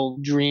real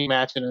dream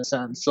match in a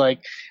sense.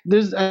 Like,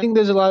 I think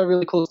there's a lot of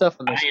really cool stuff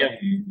on this.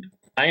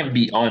 I am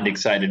beyond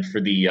excited for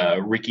the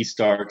Ricky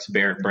Starks,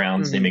 Barrett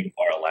Brown, Sammy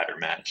Guevara ladder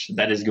match.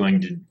 That is going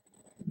to.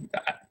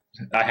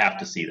 I have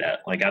to see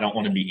that. Like, I don't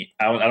want to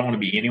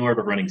be anywhere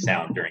but running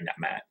sound during that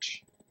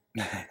match.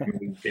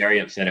 I'm very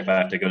upset if I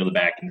have to go to the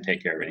back and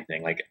take care of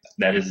anything. Like,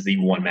 that is the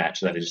one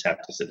match that I just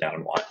have to sit down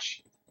and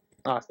watch.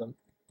 Awesome.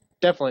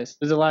 Definitely.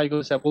 There's a lot of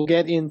good stuff. We'll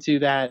get into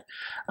that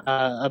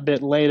a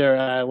bit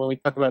later when we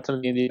talk about some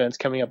of the events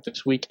coming up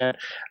this weekend.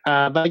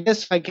 But I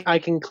guess I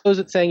can close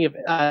it saying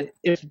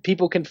if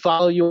people can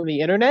follow you on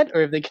the internet,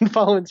 or if they can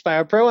follow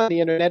Inspire Pro on the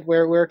internet,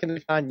 where can they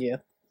find you?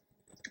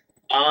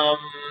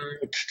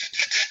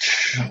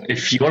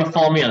 If you want to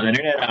follow me on the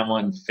internet, I'm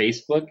on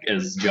Facebook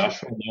as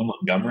Joshua Neal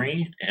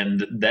Montgomery,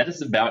 and that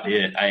is about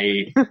it.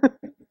 I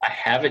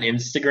have an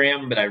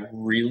Instagram, but I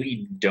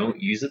really don't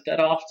use it that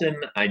often.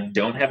 I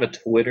don't have a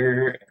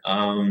Twitter.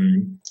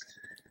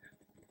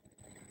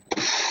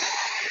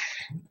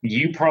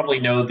 You probably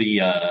know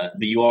the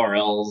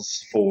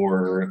URLs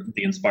for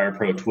the Inspire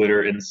Pro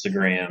Twitter,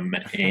 Instagram,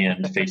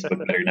 and Facebook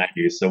better than I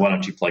do. So why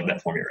don't you plug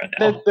that for me right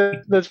now?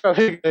 That's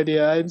probably a good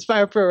idea.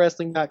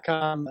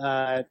 InspireProWrestling.com,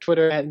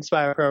 Twitter at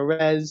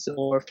InspireProRes,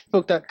 or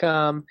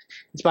Facebook.com,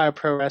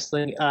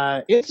 InspireProWrestling.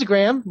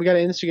 Instagram, we got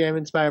an Instagram,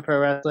 Inspire Pro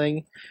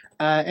Wrestling.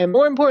 And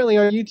more importantly,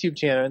 our YouTube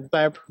channel,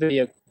 Inspire Pro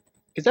Video,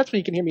 because that's where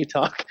you can hear me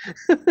talk.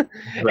 Right.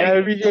 And I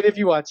would appreciate it if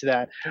you watch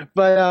that.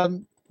 But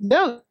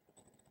no.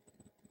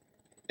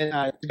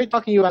 And it's great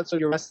talking to you about sort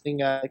of your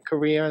wrestling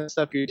career and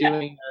stuff you're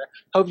doing.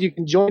 Hope you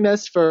can join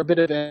us for a bit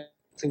of a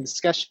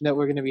discussion that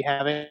we're going to be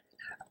having.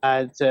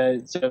 So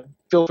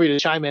feel free to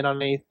chime in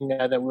on anything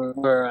that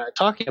we're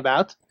talking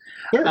about.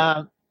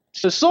 Sure.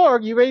 So,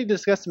 Sorg, you ready to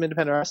discuss some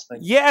independent wrestling?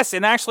 Yes,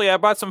 and actually I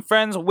brought some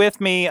friends with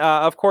me.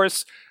 Of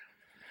course,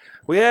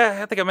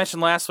 I think I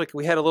mentioned last week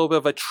we had a little bit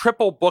of a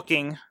triple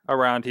booking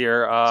around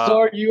here.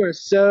 Sorg, you are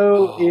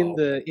so in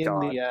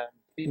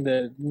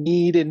the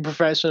need in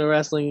professional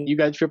wrestling. You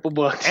got triple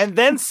booked. And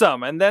then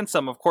some.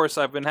 Of course,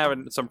 I've been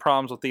having some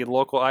problems with the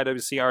local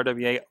IWC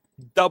RWA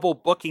double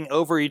booking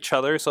over each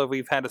other. So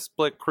we've had to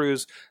split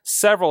crews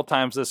several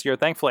times this year.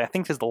 Thankfully, I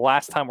think this is the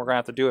last time we're going to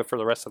have to do it for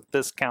the rest of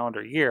this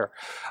calendar year.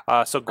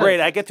 So great.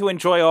 I get to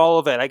enjoy all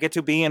of it. I get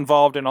to be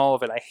involved in all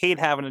of it. I hate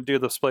having to do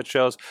the split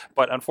shows,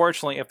 but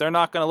unfortunately, if they're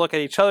not going to look at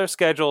each other's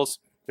schedules,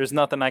 there's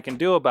nothing I can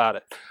do about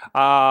it.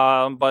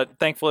 But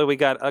thankfully, we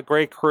got a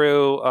great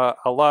crew.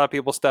 A lot of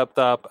people stepped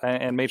up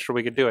and made sure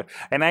we could do it.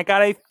 And I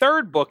got a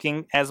third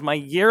booking as my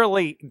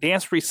yearly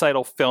dance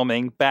recital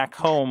filming back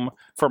home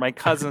for my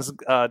cousin's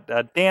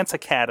dance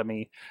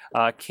academy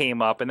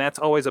came up. And that's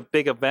always a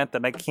big event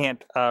that I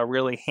can't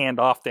really hand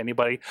off to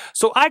anybody.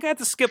 So I got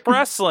to skip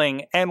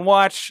wrestling and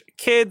watch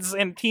kids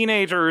and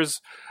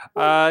teenagers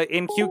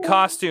in cute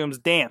costumes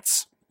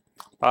dance.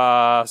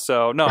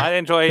 So no, I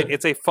enjoy it.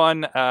 It's a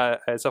fun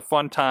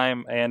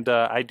time, and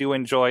I do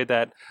enjoy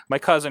that. My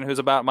cousin, who's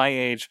about my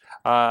age,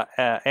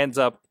 ends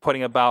up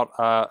putting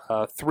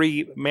about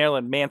 3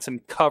 Marilyn Manson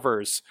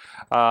covers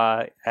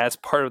as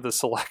part of the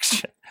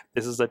selection.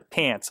 This is a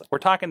dance. We're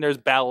talking. There's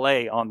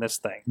ballet on this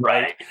thing,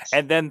 right?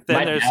 And then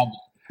there's.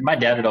 My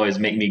dad would always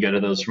make me go to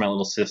those for my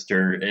little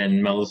sister,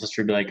 and my little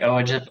sister would be like, "Oh,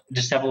 I just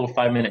have a little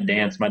 5-minute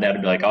dance." My dad would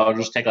be like, "Oh, I'll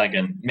just take like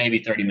maybe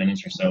 30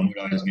 minutes or so," and we'd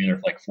always be there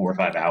for like 4 or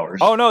 5 hours.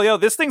 Oh no,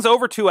 this thing's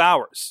over 2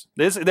 hours.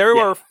 There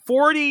were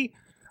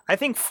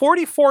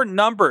 44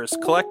 numbers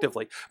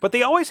collectively, but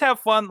they always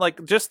have fun,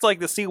 just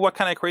to see what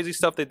kind of crazy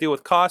stuff they do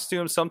with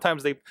costumes.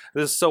 Sometimes this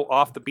is so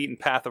off the beaten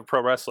path of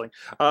pro wrestling.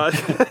 But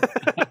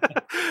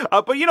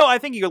I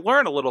think you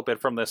learn a little bit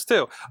from this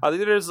too.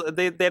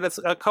 They had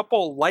a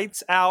couple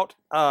lights out,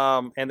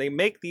 and they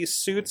make these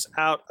suits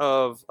out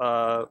of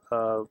what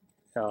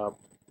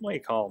do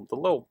you call them? The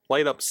little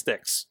light up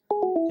sticks.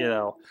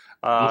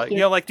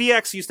 Like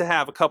DX used to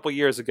have a couple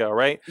years ago,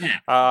 right?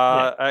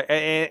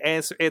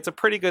 And it's a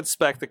pretty good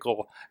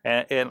spectacle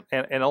and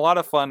a lot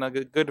of fun.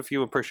 Good if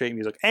you appreciate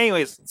music.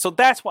 Anyways, so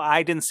that's why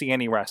I didn't see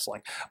any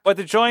wrestling. But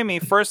to join me,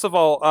 first of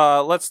all,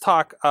 let's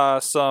talk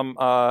some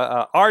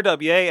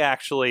RWA.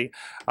 Actually,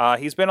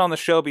 he's been on the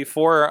show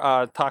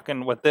before,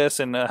 talking with this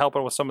and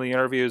helping with some of the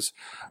interviews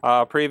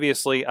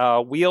previously.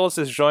 Wheels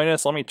is joining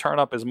us. Let me turn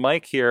up his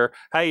mic here.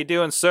 How you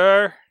doing,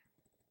 sir?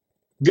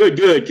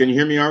 Good. Can you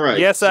hear me all right?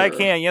 Yes, I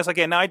can.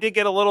 Now, I did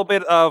get a little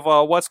bit of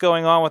what's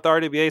going on with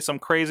RWA, some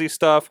crazy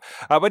stuff.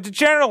 But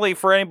generally,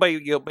 for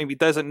anybody maybe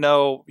doesn't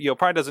know,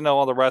 probably doesn't know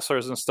all the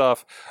wrestlers and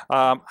stuff,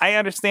 I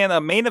understand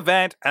the main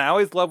event, and I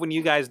always love when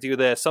you guys do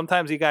this.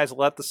 Sometimes you guys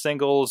let the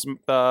singles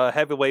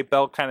heavyweight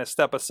belt kind of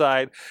step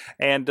aside,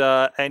 and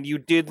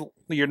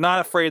you're not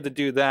afraid to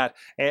do that.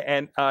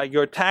 And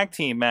your tag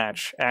team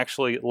match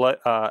actually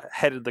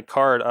headed the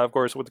card, of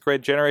course, with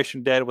Great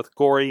Generation Dead, with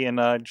Gory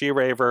and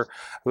G-Raver,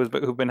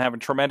 who've been having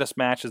tremendous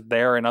matches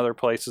there and other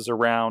places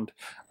around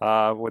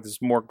with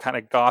this more kind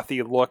of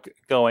gothy look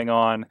going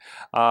on.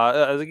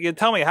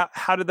 Tell me,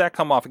 how did that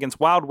come off against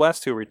Wild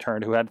West, who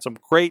returned, who had some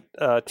great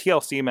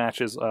TLC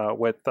matches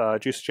with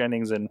Juice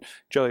Jennings and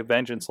Joey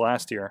Vengeance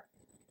last year?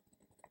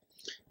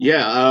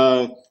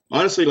 Yeah,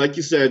 honestly, like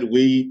you said,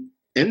 we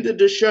ended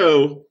the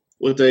show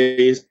with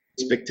a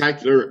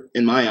spectacular,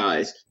 in my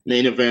eyes,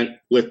 main event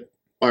with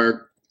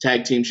our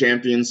tag team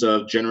champions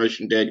of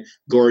Generation Dead,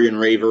 Gory and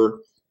Raver,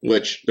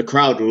 which the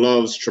crowd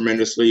loves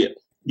tremendously.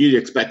 You'd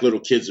expect little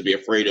kids to be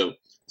afraid of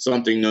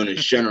something known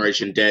as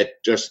Generation Dead,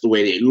 just the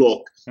way they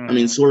look. I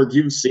mean, Sorg,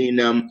 you've seen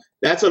them.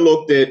 That's a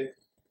look that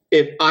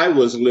if I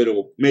was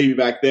little, maybe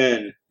back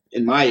then,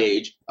 in my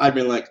age, I'd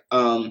been like,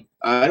 I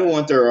don't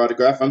want their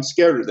autograph. I'm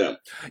scared of them.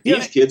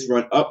 These kids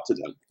run up to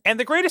them. And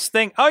the greatest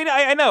thing,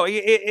 I know,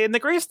 and the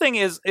greatest thing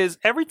is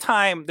every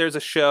time there's a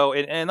show,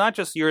 and not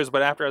just yours,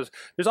 but after us,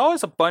 there's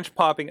always a bunch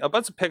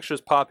of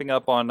pictures popping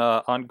up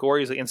on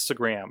Gory's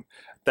Instagram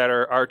that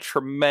are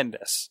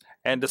tremendous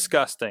and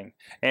disgusting.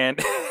 And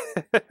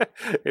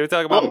you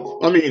talk about,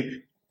 I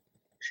mean,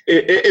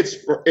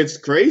 it's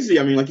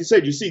crazy. I mean, like you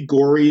said, you see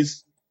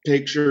Gory's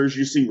pictures,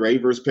 you see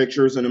Raver's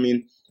pictures, and I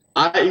mean,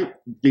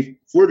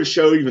 before the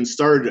show even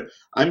started,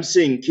 I'm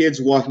seeing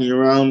kids walking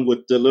around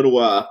with the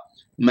little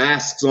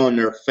masks on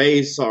their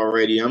face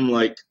already. I'm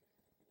like,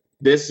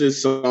 this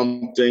is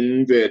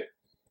something that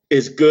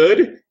is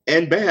good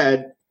and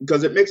bad,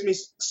 because it makes me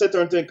sit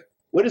there and think,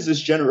 what is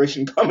this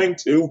generation coming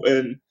to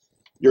when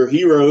your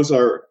heroes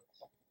are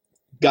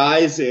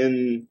guys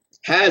in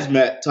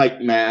hazmat type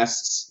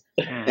masks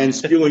and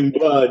spewing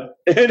blood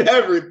and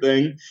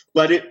everything?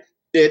 But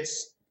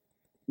it's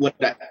what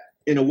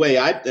in a way,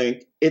 I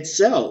think it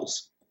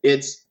sells.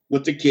 It's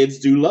what the kids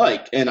do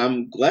like, and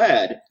I'm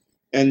glad.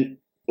 And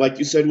like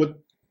you said with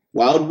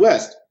Wild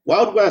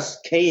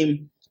West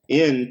came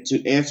in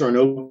to answer an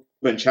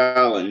open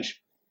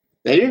challenge.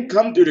 They didn't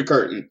come through the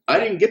curtain. I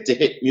didn't get to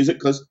hit music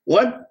because,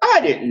 one,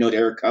 I didn't know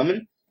they were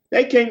coming.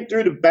 They came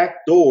through the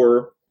back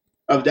door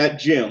of that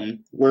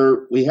gym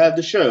where we had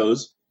the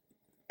shows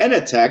and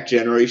attacked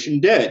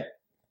Generation Dead.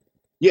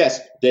 Yes,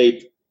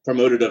 they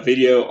promoted a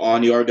video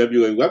on the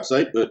RWA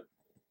website, but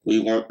we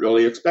weren't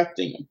really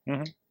expecting them.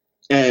 Mm-hmm.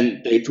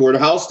 And they tore the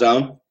house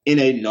down in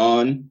a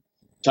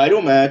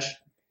non-title match.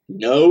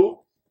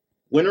 No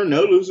winner,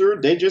 no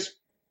loser. They just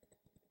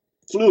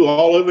flew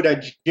all over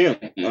that gym.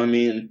 I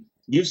mean,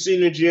 you've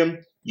seen the gym,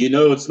 you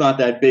know it's not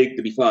that big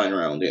to be flying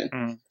around in.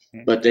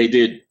 Mm-hmm. But they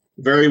did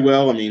very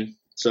well. I mean,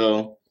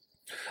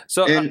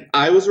 and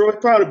I was really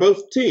proud of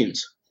both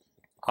teams.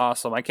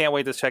 Awesome. I can't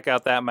wait to check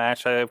out that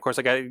match. Of course,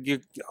 I got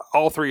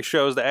all 3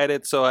 shows to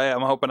edit, so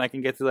I'm hoping I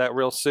can get to that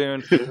real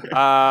soon.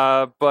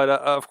 But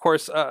of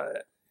course,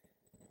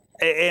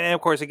 and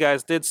of course, you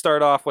guys did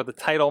start off with a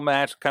title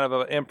match, kind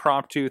of an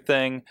impromptu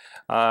thing.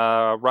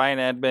 Ryan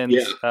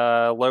Edmonds,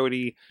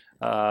 Lodi,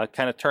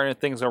 kind of turning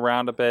things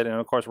around a bit, and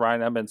of course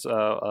Ryan Edmonds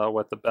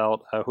with the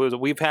belt, who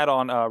we've had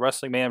on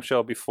Wrestling Mayhem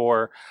show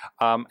before,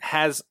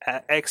 has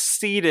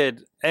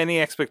exceeded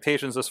any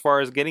expectations as far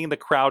as getting the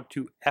crowd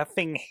to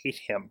effing hate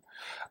him.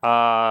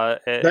 And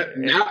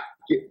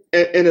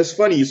it's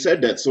funny you said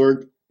that,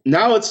 Sorg.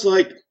 Now it's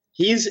like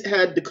he's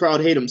had the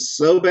crowd hate him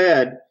so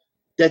bad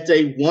that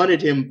they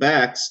wanted him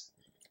back.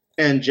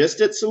 And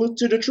just at Salute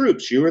to the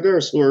Troops, you were there,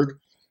 Sorg.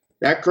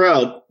 That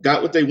crowd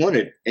got what they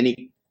wanted, and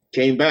he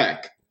came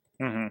back.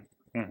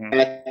 Mm-hmm. Mm-hmm.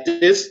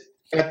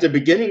 At the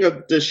beginning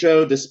of the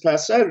show this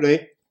past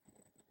Saturday,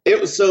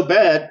 it was so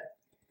bad,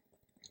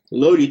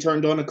 Lodi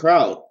turned on the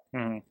crowd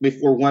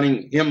before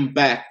wanting him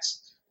back,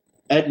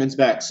 Edmonds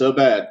back so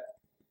bad.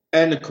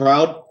 And the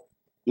crowd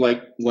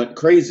went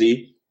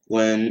crazy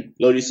when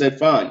Lodi said,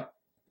 fine,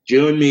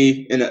 you and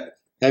me in a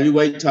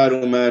heavyweight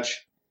title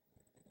match,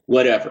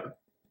 whatever.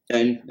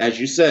 And as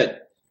you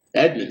said,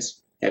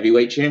 Edmonds,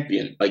 heavyweight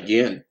champion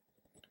again.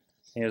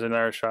 Here's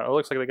another shot. It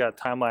looks like they got a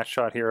time-lapse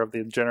shot here of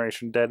the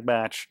Generation Dead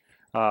match.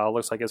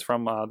 Looks like it's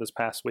from this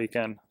past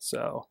weekend.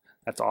 So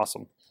that's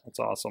awesome. That's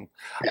awesome.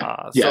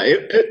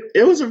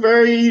 It was a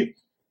very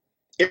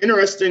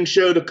interesting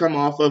show to come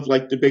off of,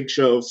 like the big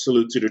show of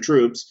Salute to the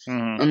Troops.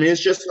 Mm-hmm. I mean,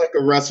 it's just like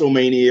a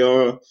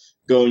WrestleMania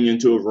going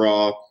into a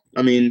Raw.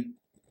 I mean,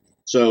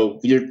 so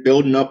you're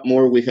building up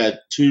more. We've had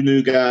 2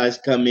 new guys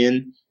come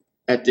in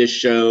at this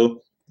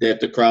show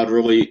that the crowd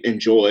really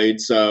enjoyed.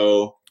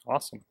 So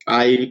awesome.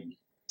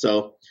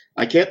 So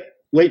I can't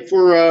wait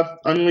for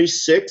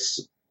Unleashed 6,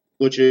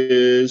 which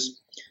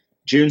is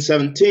June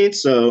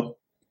 17th.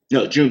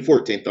 June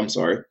 14th. I'm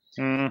sorry.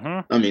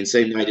 Mm-hmm. I mean,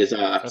 same night as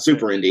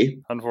Super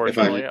Indy.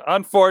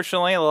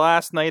 Unfortunately,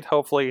 last night.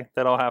 Hopefully,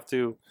 that I'll have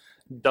to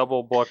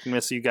double book,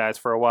 miss you guys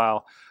for a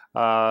while.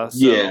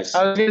 Yes.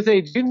 I was going to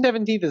say June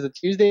 17th is a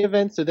Tuesday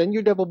event, so then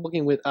you're double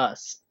booking with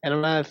us, and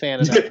I'm not a fan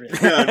of that. Really.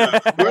 No,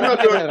 we're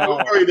not doing.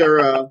 Don't worry there,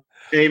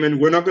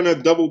 Eamon. We're not going to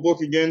double book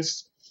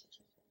against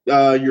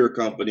your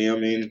company. I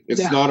mean,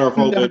 it's not our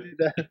fault. I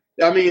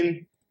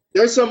mean,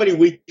 there's so many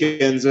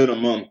weekends in a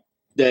month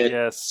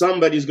that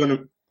somebody's going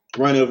to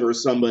run over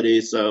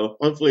somebody. So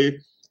hopefully,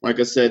 like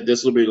I said,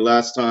 this will be the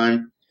last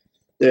time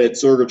that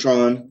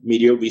Sorgatron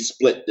Media will be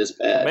split this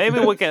bad. Maybe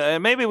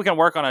we can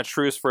work on a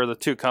truce for the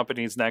 2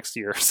 companies next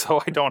year,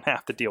 so I don't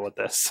have to deal with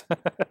this.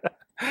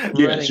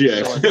 Yes.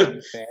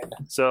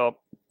 So.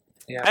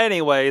 Yeah.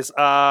 Anyways,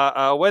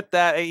 with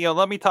that,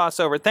 let me toss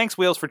over. Thanks,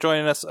 Wheels, for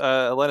joining us.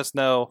 Let us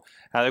know.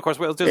 Of course,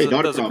 Wheels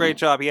does a great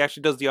job. He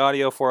actually does the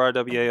audio for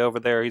RWA over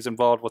there. He's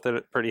involved with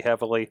it pretty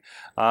heavily.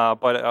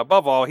 But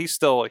above all, he's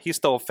still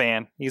a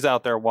fan. He's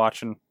out there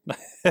watching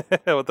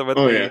with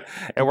me.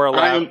 And we're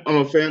allowed. I'm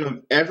a fan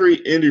of every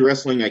indie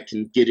wrestling I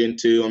can get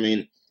into. I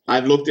mean,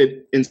 I've looked at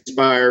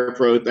Inspire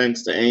Pro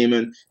thanks to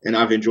Eamon, and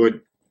I've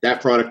enjoyed that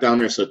product down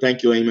there. So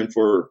thank you, Eamon,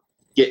 for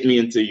getting me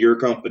into your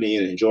company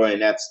and enjoying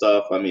that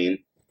stuff. I mean,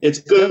 it's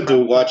good to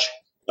watch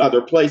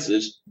other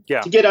places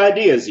to get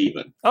ideas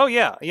even. Oh,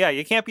 yeah.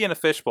 You can't be in a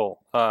fishbowl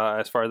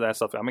as far as that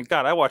stuff. I mean,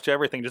 God, I watch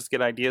everything just to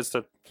get ideas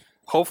to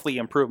hopefully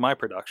improve my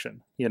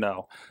production, And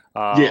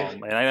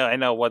I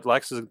know what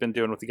Lex has been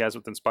doing with you guys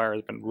with Inspire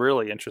has been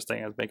really interesting.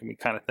 It's making me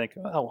kind of think,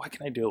 why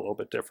can I do a little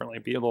bit differently,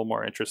 be a little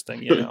more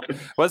interesting,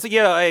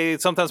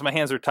 sometimes my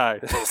hands are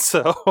tied.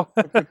 So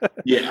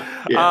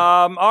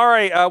all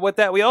right. With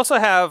that, we also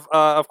have,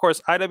 of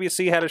course,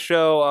 IWC had a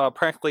show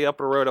practically up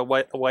the road at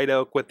White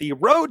Oak with the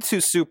Road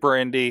to Super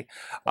Indy.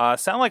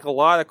 Sound like a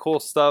lot of cool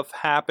stuff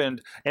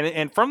happened,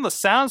 and from the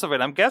sounds of it,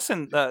 I'm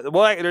guessing.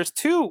 There's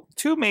two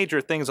major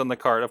things on the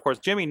card. Of course,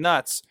 Jimmy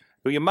Nuts,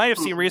 who you might have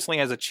seen recently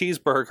as a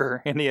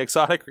cheeseburger in the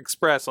Exotic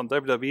Express on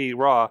WWE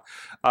Raw,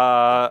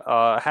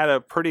 had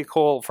a pretty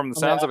cool, from the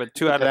sounds of it,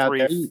 2 out of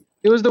 3.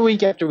 It was the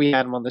week after we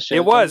had him on the show.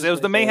 It was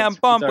the Mayhem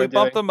bump. We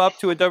bumped him up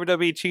to a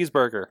WWE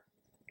cheeseburger.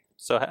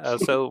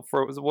 So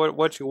for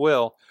what you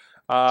will.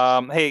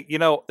 Hey,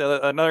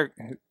 another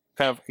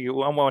kind of, I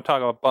want to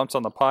talk about bumps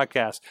on the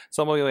podcast.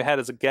 Someone we had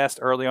as a guest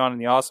early on in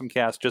the Awesome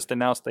Cast just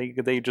announced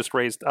they just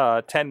raised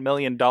 $10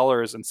 million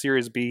in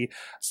Series B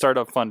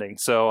startup funding.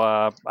 So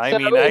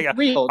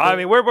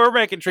we're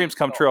making dreams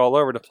come true all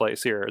over the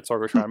place here at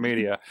Sorgatron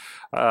Media.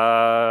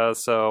 But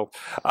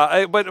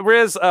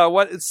Riz,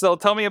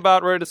 tell me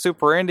about Road to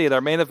Super Indy,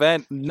 their main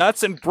event,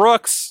 Nuts and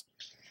Brooks.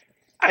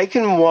 I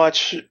can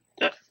watch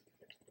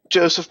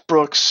Joseph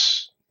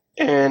Brooks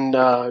and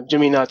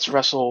Jimmy Nuts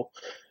wrestle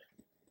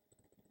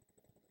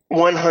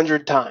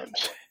 100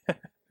 times,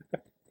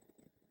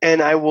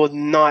 and I will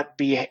not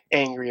be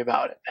angry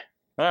about it.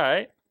 All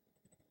right.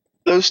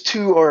 Those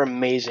two are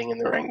amazing in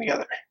the ring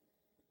together.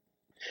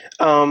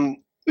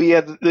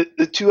 Yeah,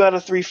 the 2 out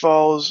of 3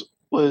 falls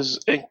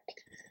was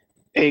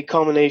a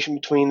culmination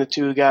between the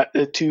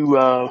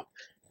two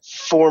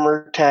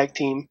former tag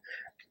team,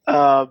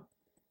 and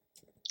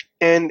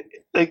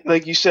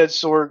like you said,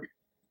 Sorg,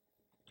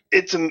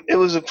 it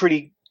was a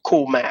pretty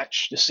cool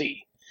match to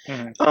see.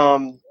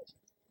 Mhm.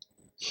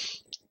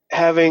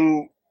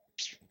 Having,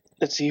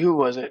 let's see, who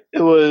was it?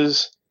 It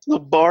was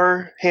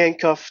LeBar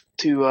handcuffed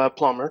to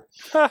Plummer,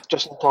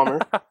 Justin Plummer.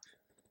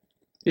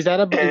 Is that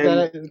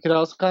could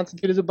also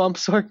constitute as a bump,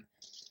 Sorg?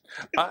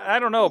 I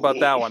don't know about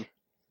that one.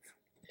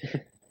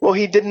 Well,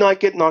 he did not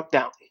get knocked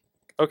down,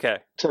 Okay.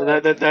 so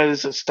that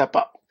is a step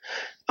up.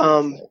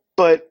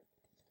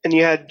 And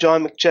you had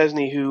John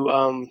McChesney, who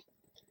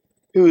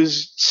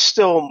is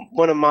still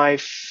one of my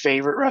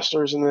favorite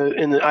wrestlers in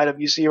the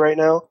IWC right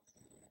now,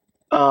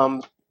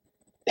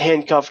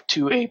 handcuffed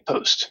to a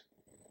post.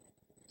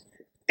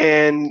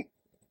 And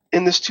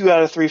in this 2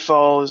 out of 3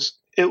 falls,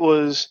 it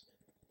was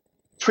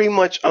pretty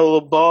much a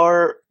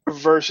LeBar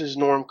versus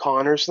Norm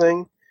Connors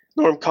thing.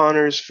 Norm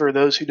Connors, for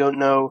those who don't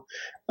know,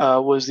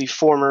 was the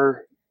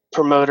former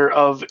promoter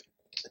of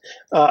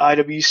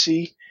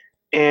IWC.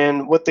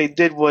 And what they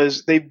did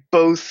was they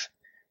both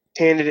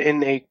handed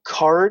in a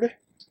card,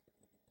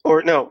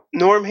 or no,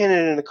 Norm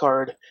handed in a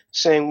card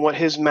saying what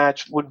his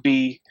match would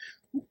be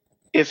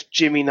if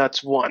Jimmy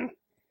Nuts won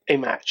a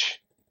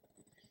match.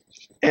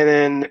 And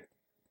then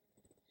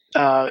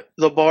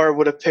LeBar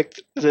would have picked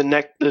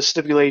the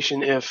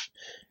stipulation if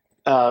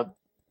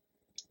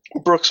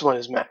Brooks won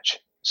his match.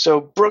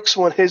 So Brooks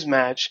won his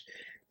match,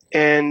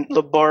 and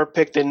LeBar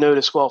picked a no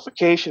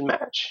disqualification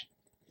match,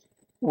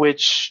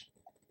 which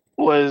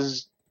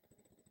was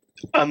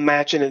a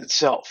match in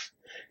itself.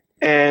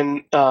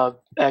 And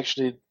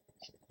actually,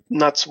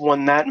 Nuts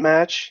won that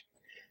match,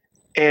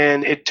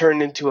 and it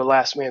turned into a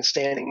last man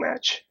standing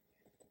match.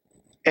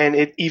 And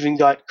it even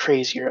got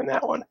crazier in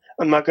that one.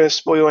 I'm not going to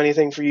spoil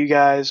anything for you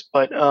guys,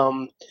 but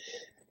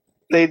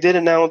they did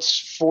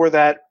announce for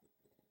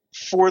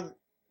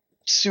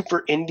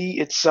Super Indie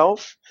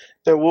itself,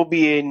 there will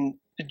be a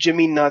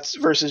Jimmy Nuts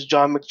versus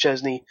John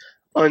McChesney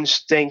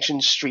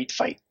unsanctioned street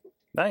fight.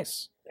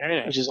 Nice. Very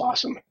nice. Which is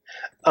awesome.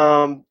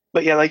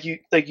 But yeah, like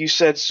you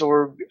said,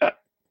 Sorg,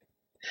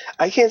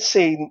 I can't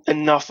say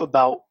enough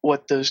about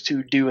what those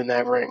two do in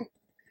that ring.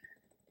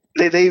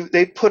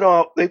 They put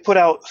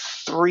out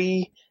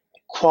 3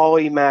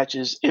 quality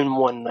matches in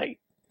one night,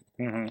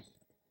 Mm-hmm.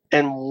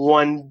 and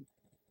one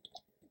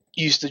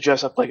used to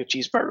dress up like a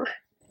cheeseburger.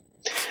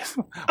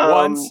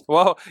 Once,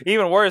 well,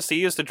 even worse, he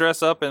used to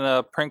dress up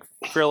in pink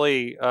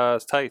frilly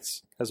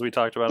tights, as we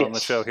talked about on the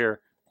Yes. show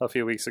here a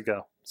few weeks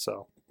ago.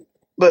 So,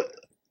 But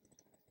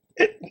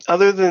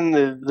other than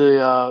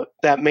the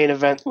that main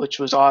event, which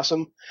was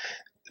awesome,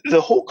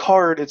 the whole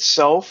card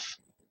itself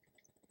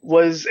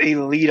was a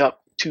lead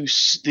up to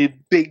the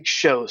big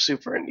show,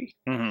 Super Indie.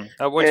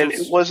 which And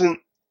is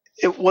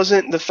it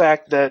wasn't the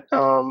fact that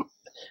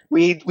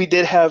we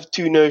did have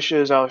 2 no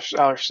shows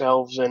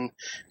ourselves, and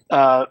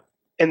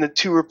the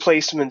 2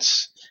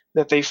 replacements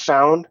that they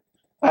found,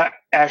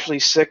 Ashley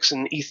Six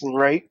and Ethan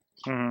Wright,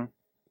 mhm.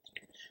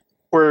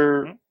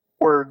 were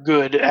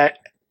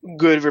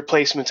good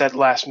replacements at the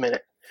last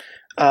minute.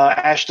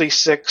 Ashley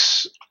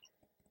Six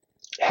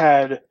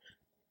had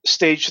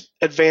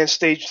advanced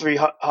stage 3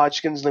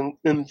 Hodgkin's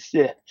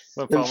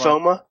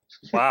lymphoma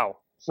Wow.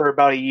 for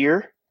about a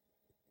year,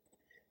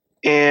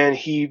 and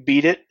he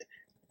beat it.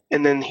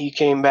 And then he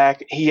came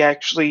back. He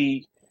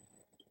actually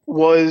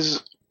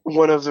was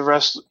one of the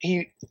wrestlers.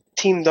 He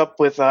teamed up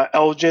with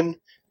Elgin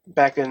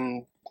back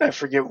in, I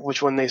forget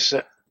which one they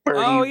said.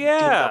 Oh, Teamed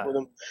yeah. up with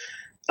him.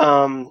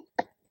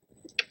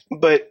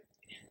 But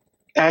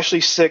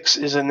Ashley Six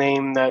is a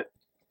name that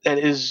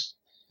I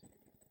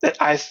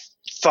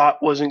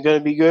thought wasn't going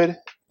to be good,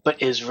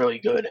 but is really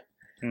good.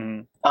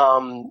 Mhm.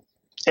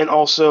 And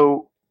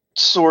also,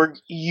 Sorg,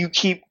 you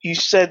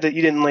said that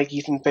you didn't like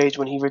Ethan Page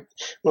when he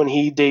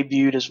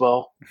debuted as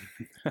well.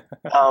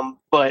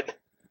 But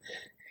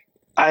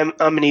I'm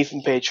an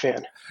Ethan Page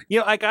fan.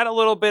 I got a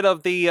little bit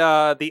of the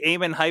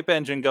Eamon hype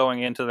engine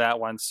going into that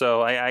one,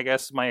 so I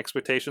guess my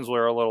expectations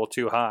were a little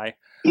too high.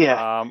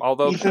 Yeah.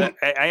 Although Ethan-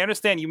 I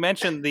understand you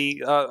mentioned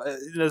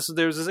there's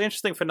this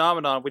interesting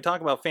phenomenon. We talk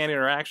about fan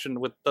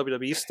interaction with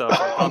WWE stuff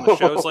on the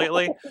shows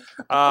lately,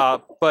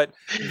 but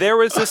there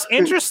was this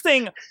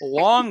interesting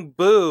long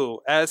boo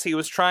as he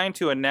was trying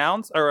to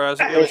announce, or as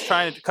he was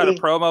trying to cut a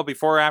promo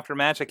before or after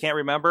match. I can't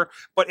remember,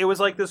 but it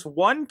was like this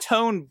one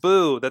tone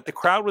boo that the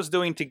crowd was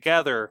doing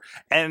together,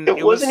 and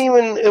It wasn't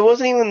even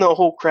the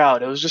whole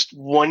crowd. It was just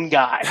one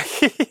guy.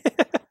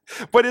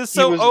 But it's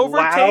so he was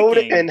loud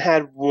overtaking and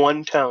had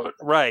one tone.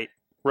 Right.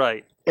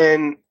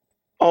 And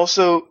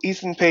also,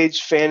 Ethan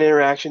Page fan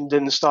interaction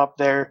didn't stop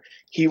there.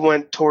 He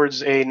went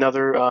towards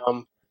another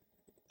a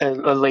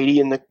lady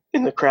in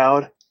the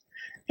crowd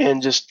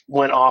and just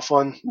went off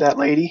on that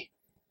lady.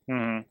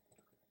 Mhm.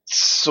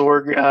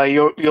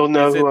 Sorg, you'll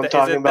know who I'm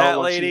talking about. That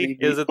once lady?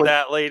 you- Is it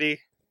that lady?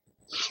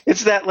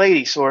 It's that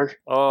lady, Sorg.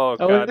 Oh Oh,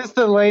 god. is this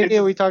the lady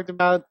It's- we talked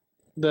about?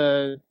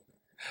 The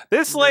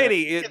This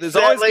lady is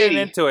that always lady. getting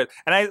into it,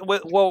 and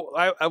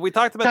we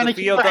talked about Trying the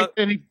to keep my VOW.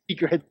 identity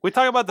secret. We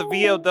talked about the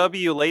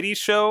VOW ladies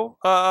show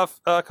a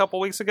couple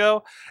weeks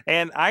ago,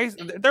 and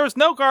there was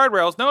no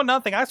guardrails, no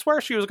nothing. I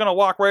swear she was going to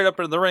walk right up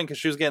into the ring because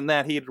she was getting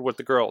that heated with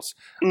the girls.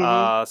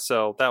 Mhm.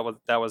 So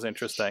that was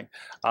interesting.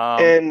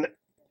 And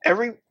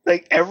every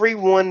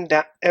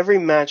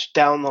match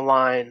down the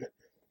line,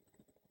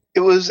 it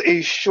was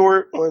a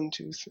short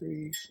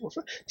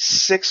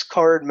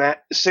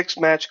 6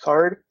 match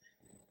card,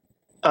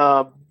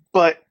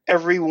 but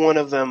every one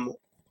of them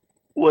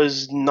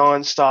was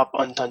nonstop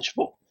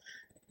untouchable.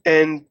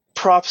 And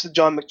props to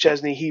John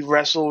McChesney, he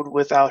wrestled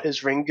without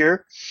his ring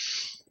gear.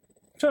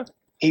 Sure.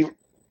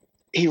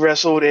 He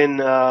wrestled in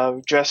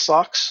dress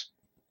socks,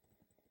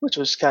 which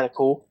was kind of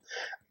cool.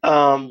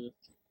 And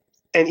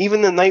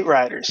even the Night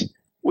Riders,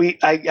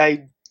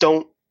 I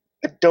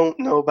don't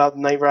know about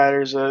the Night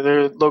Riders.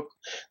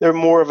 They're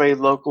more of a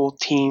local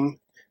team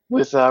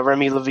with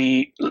Remy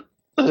Levy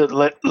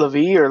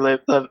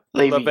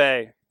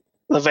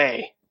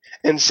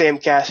and Sam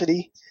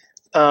Cassidy.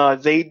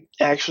 They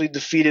actually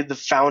defeated the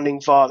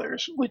Founding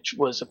Fathers, which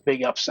was a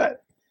big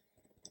upset.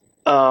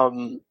 I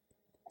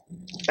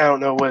don't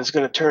know what it's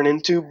going to turn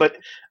into,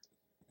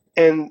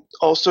 and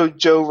also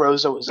Joe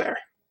Rosa was there,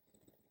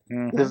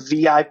 the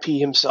VIP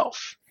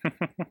himself.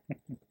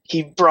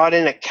 He brought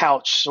in a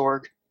couch,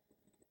 Sorg.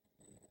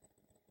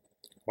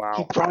 He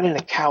Wow. brought in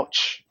a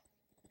couch.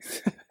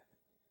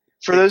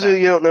 For those of you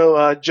who don't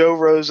know, Joe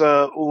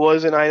Rosa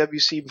was in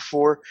IWC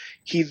before.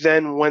 He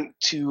then went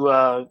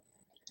to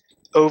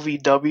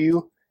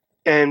OVW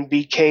and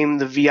became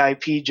the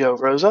VIP Joe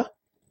Rosa.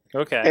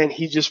 Okay. And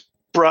he just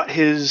brought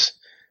his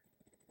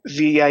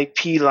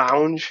VIP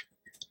lounge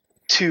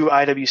to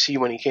IWC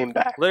when he came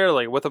back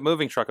Literally with a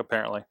moving truck,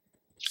 apparently.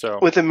 So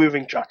with a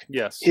moving truck.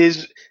 yes.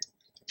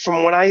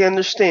 From what I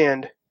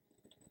understand,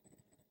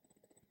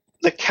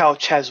 the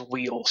couch has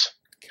wheels.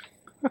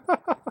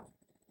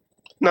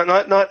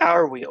 Not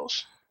our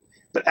wheels,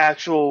 but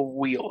actual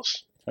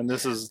wheels. And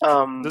this is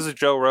Um,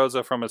 Joe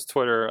Rosa from his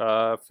Twitter.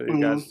 If you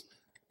Mhm. guys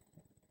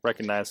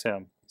recognize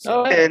him.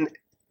 So, Oh, hey.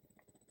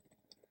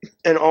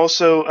 and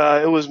also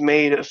it was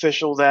made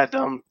official that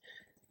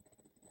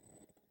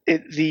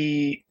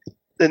the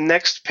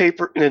next pay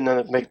per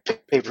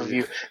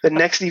view, the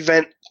next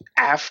event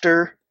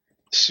after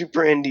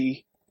Super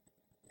Indy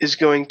is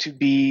going to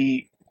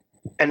be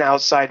an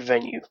outside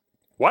venue.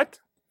 what?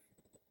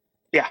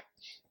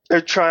 They're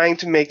trying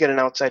to make it an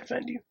outside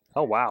venue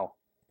Oh wow.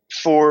 it's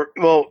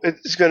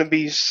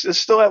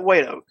still at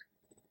White Oak.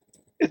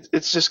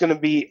 It's just going to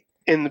be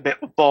in the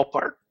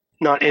ballpark,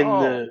 not in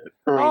the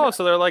arena. Oh,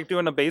 so they're like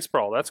doing a base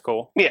brawl. That's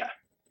cool. Yeah.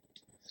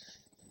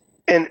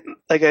 And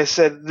like I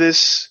said,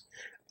 this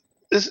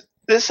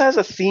has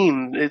a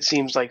theme, it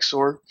seems like,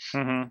 Sorg,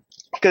 Mm-hmm.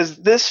 because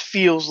this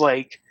feels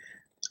like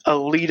a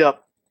lead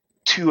up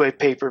to a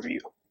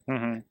pay-per-view.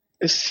 Mm-hmm.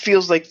 This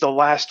feels like the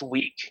last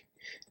week,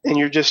 and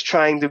you're just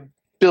trying to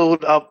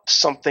build up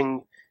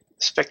something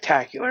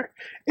spectacular.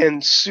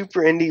 And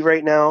Super Indy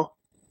right now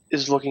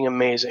is looking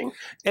amazing.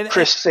 And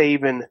Chris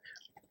Sabin,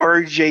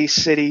 RJ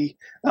City,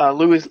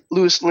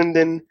 Lewis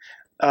Linden,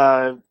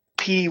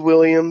 P.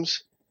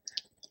 Williams,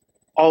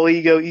 All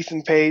Ego,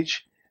 Ethan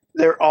Page.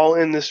 They're all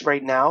in this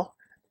right now,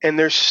 and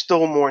there's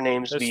still more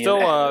names. there's being still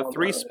added on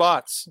 3 the list.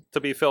 spots to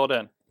be filled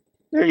in.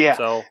 Yeah,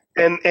 So.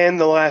 and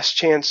the last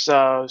chance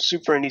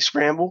Super Indy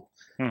Scramble,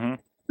 Mm-hmm.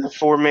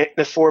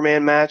 the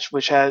four-man match,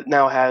 which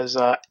now has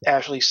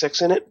Ashley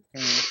Six in it.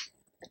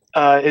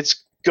 Mm-hmm.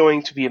 It's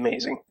going to be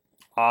amazing.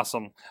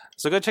 Awesome.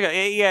 So go check out.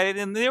 Yeah,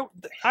 and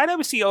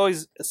IWC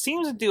always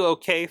seems to do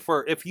okay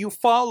for if you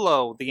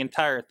follow the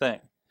entire thing.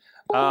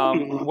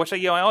 Which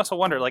I also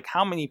wonder, like,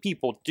 how many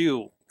people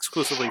do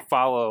exclusively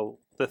follow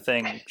the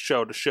thing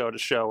show to show to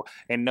show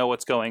and know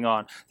what's going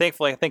on.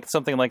 Thankfully, I think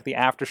something like the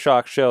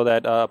Aftershock show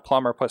that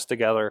Plummer puts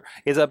together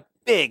is a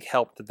big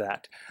help to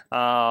that.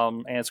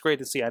 And it's great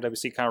to see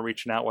IWC kind of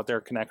reaching out with their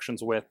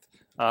connections with,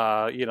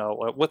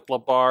 with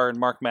LeBar and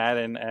Mark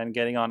Madden and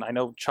getting on. I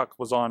know Chuck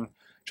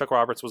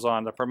Roberts was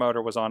on, the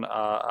promoter was on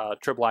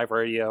Trib Live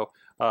Radio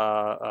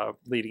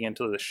leading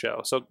into the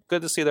show. So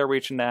good to see they're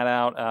reaching that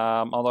out.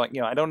 Although,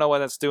 I don't know what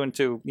that's doing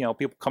to,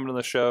 people coming to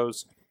the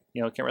shows.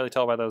 Can't really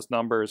tell by those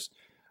numbers.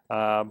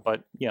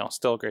 But,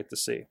 still great to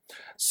see.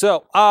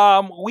 So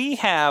we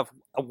have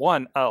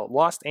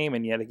lost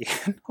Eamon yet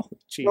again.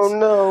 Jeez. Oh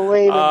no,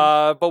 wait.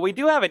 But we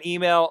do have an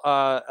email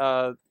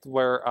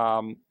where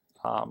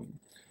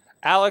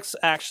Alex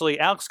Cars, great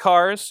Alex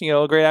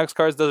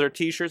Cars does our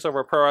t-shirts over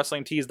at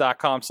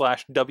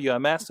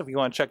ProWrestlingTees.com/WMS if you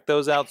want to check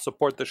those out,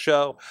 support the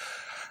show.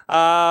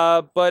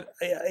 But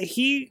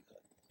he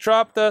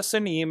dropped us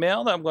an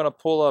email that I'm going to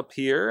pull up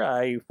here.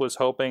 I was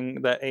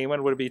hoping that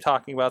Eamon would be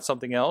talking about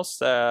something else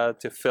to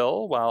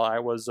Phil while I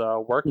was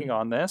working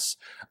on this.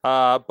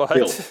 But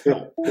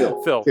Phil.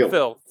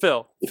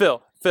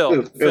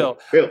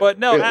 But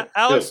no,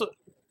 Alex.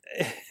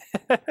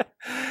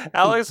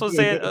 Alex was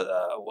saying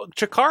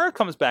Chikara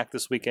comes back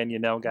this weekend,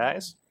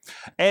 guys.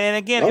 And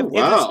again,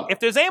 if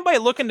there's anybody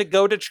looking to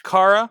go to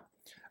Chikara,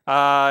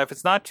 If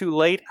it's not too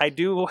late, I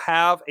do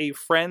have a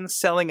friend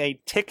selling a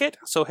ticket,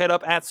 so hit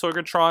up at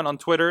Sorgatron on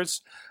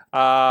Twitters.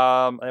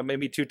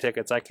 Maybe 2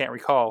 tickets, I can't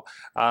recall,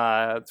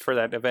 for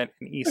that event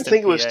in Easton. I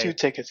think it was PA. 2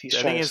 tickets he's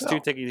trying to sell. 2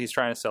 tickets he's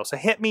trying to sell. So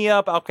hit me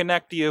up, I'll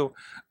connect you,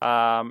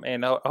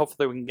 and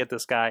hopefully we can get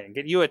this guy and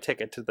get you a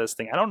ticket to this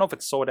thing. I don't know if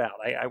it's sold out.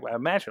 I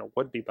imagine it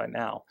would be by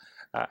now.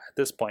 At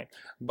this point,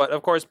 but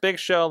of course, big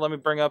show. Let me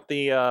bring up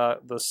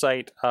the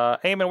site.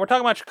 Eamon, we're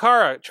talking about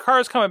Chikara.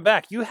 Chikara's coming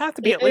back. You have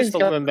to be at least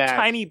a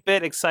tiny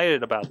bit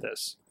excited about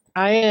this.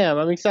 I am.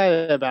 I'm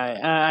excited about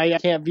it. I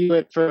can't view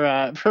it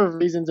for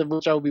reasons of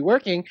which I will be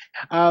working.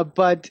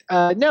 But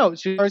no,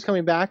 Chikara's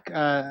coming back,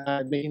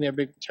 making their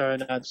big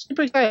return.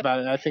 Super excited about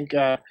it. I think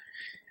it's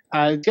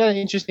got an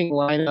interesting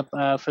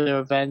lineup for their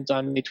event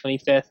on May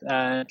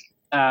 25th.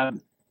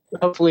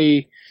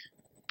 Hopefully,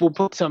 we'll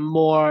put some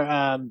more.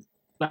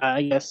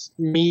 I guess,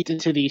 meat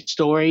into these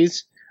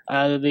stories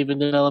that they've been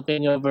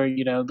developing over,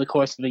 the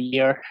course of the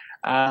year.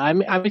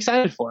 I'm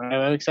excited for it.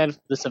 I'm excited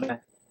for this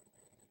event.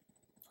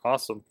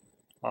 Awesome.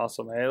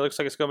 It looks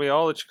like it's going to be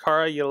all the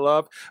Chikara you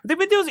love. But they've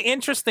been doing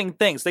interesting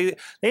things. They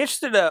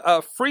issued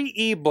a free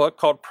ebook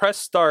called Press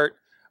Start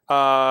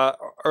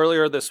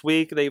earlier this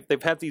week. They've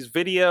had these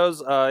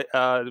videos.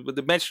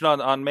 They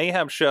mentioned on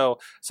Mayhem Show,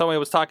 somebody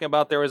was talking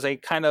about there was a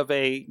kind of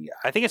I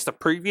think it's the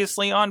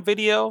previously on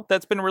video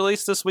that's been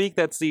released this week.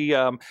 That's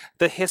the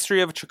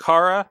history of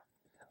Chikara.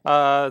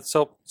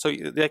 So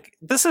like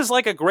this is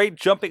like a great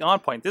jumping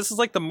on point. This is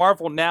like the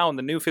Marvel Now and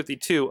the New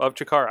 52 of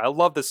Chikara. I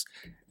love this,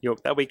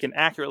 that we can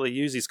accurately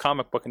use these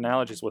comic book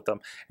analogies with them,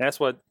 and that's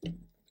what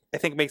I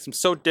think makes them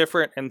so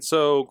different and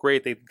so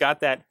great. They've got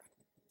that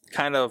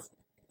kind of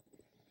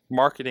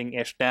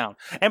marketing-ish down.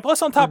 And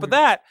plus on top of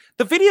that,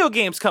 the video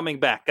game's coming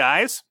back,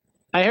 guys.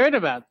 I heard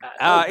about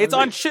that. It's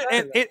on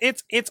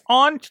it's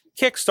on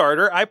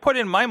Kickstarter. I put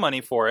in my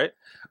money for it.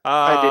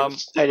 I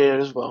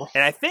did as well.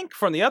 And I think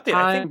from the update,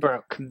 I think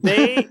broke.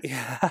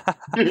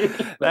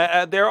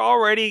 they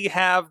already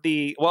have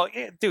the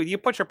dude. You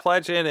put your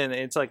pledge in, and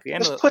it's like the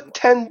end Just of put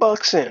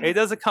 $10 in. It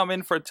doesn't come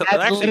in for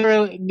Actually,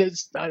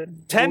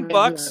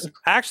 $10.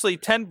 Actually,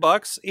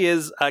 $10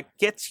 is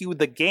gets you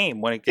the game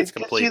when it gets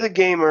completed. Gets you the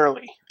game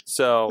early.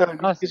 So,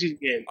 gets you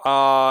the game.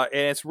 And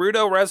it's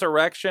Rudo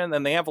Resurrection,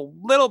 and they have a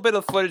little bit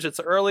of footage.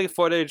 It's early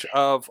footage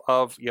of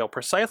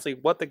precisely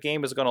what the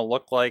game is going to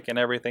look like and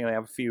everything. They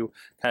have a few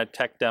kind of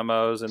tech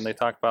demos, and they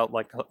talk about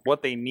like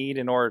what they need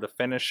in order to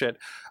finish it.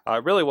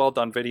 Really well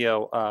done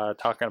video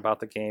talking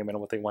about the game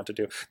and what they want to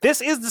do.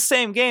 This is the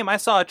same game I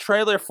saw a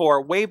trailer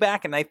for way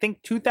back in I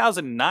think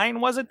 2009.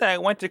 Was it that I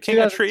went to King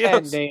of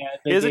Trios?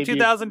 Is it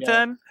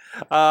 2010?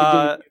 King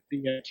of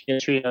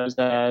Trios.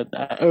 King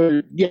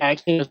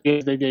of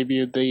Trios. They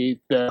debuted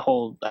the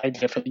whole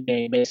idea for the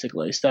game,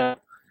 basically. So,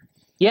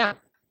 yeah.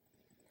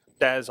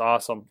 That is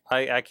awesome.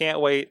 I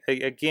can't wait.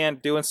 Again,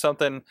 doing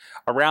something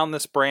around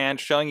this brand,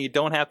 showing you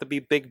don't have to be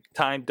big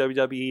time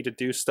WWE to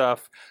do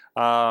stuff.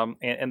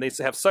 And they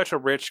have such a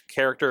rich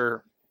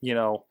character,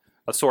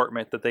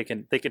 assortment that they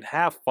can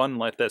have fun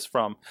like this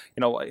from.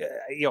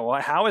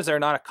 How is there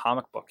not a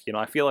comic book?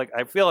 I feel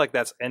like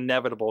that's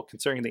inevitable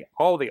considering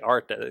all the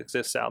art that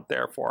exists out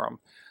there for them.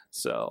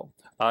 So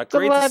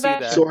great to see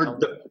that.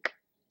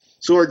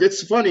 Sorg,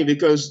 it's funny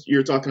because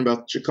you're talking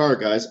about Chikara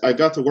guys. I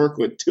got to work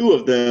with 2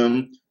 of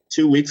them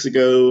 2 to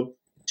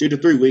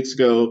 3 weeks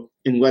ago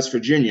in West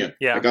Virginia.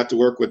 Yeah. I got to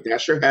work with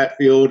Dasher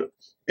Hatfield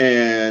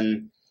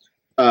and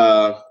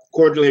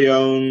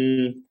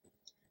Corleone.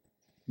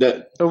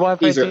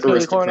 He's an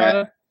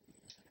aristocrat.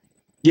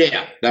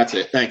 Yeah, that's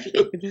it. Thank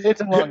you.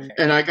 It's a long name.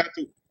 And I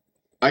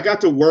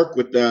got to work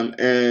with them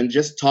and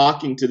just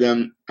talking to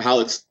them how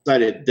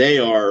excited they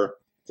are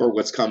for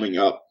what's coming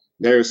up.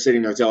 They're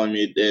sitting there telling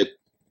me that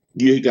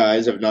you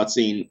guys have not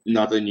seen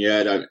nothing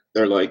yet.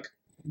 They're like,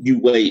 you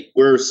wait.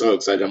 We're so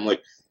excited. I'm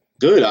like,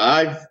 good.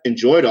 I've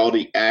enjoyed all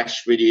the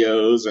Ash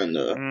videos and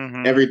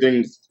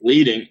everything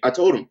leading. I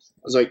told them,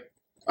 I was like,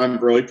 I'm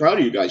really proud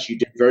of you guys. You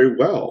did very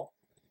well.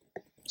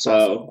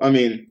 So, I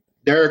mean,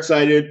 they're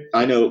excited.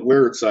 I know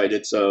we're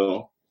excited.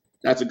 So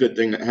that's a good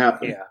thing that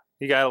happened. Yeah.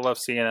 You got to love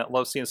seeing it.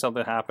 Love seeing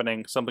something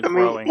happening, something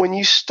growing. When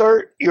you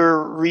start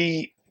your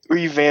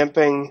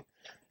revamping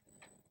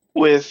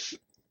with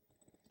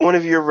one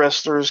of your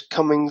wrestlers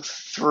coming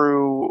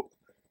through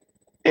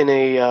in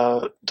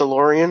a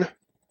DeLorean,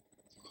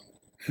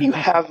 you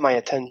have my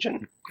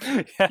attention.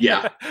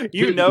 Yeah.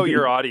 You know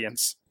your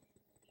audience.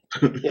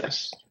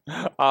 Yes.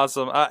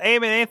 Awesome.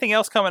 Eamon, anything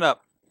else coming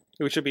up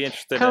we should be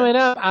interested in? Coming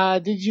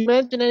up, did you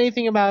mention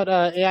anything about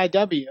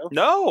AIW?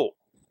 No.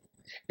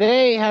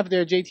 They have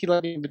their JT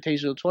Levy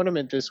Invitational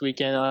Tournament this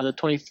weekend on the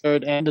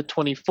 23rd and the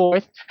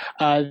 24th.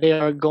 They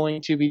are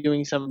going to be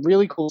doing some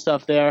really cool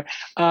stuff there.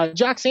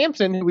 Jock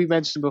Sampson, who we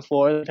mentioned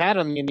before, they've had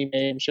on the Indie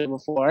Mayhem show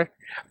before,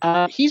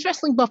 he's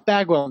wrestling Buff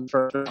Bagwell in the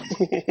first round.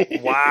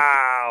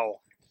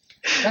 Wow.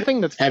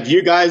 Have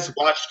you guys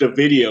watched a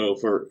video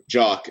for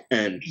Jock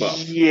and Buff?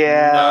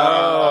 Yeah.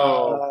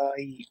 No.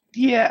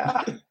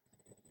 Yeah.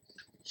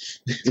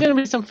 It's going to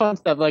be some fun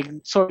stuff, like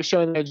sort of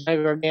showing that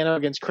Johnny Gargano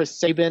against Chris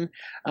Sabin.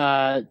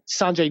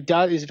 Sanjay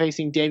Dutt is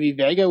facing Davey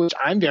Vega, which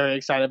I'm very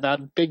excited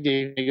about. Big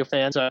Davey Vega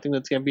fan, so I think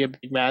that's going to be a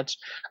big match.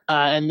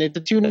 And it's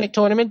a 2-night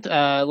tournament.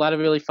 A lot of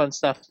really fun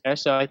stuff there,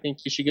 so I think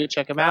you should go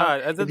check them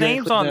out. The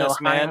names on this,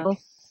 man.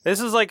 This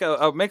is like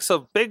a mix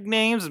of big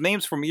names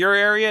from your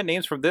area,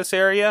 names from this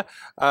area.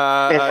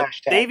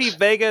 Davey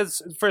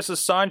Vegas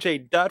versus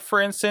Sanjay Dutt, for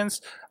instance.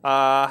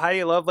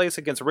 Heidi Lovelace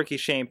against Ricky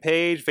Shane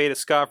Page. Veda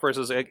Scott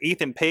versus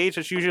Ethan Page,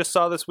 that you just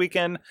saw this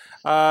weekend.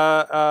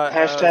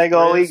 Hashtag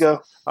all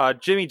ego.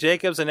 Jimmy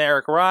Jacobs and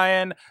Eric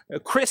Ryan.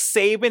 Chris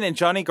Sabin and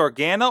Johnny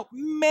Gargano.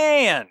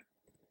 Man,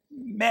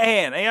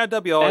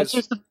 AIW always. That's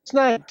just the first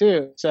night,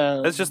 too.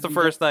 So that's just the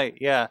first night,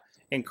 yeah.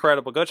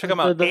 Incredible. Go check them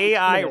out.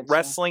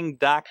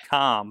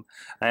 AIWrestling.com.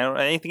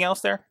 Anything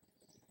else there?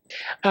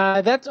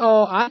 That's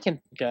all I can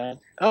think of.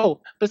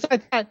 Oh,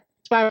 besides that,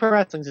 Spire Pro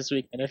Wrestling's this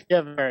weekend, if you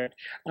haven't heard.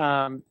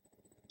 So,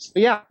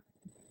 yeah.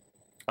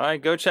 All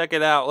right, go check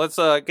it out. Let's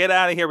get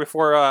out of here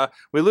before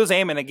we lose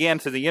Eamon again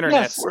to the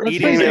internet, Yes,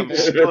 eating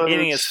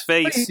his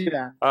face.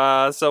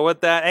 So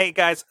with that, hey,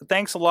 guys,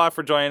 thanks a lot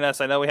for joining us.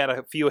 I know we had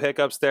a few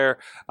hiccups there.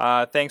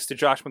 Thanks to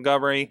Josh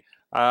Montgomery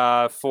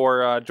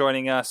for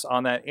joining us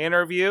on that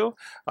interview,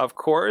 of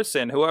course,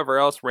 and whoever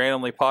else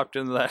randomly popped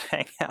into that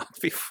hangout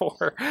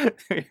before.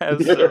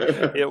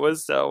 It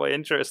was so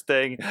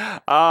interesting.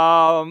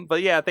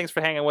 But yeah, thanks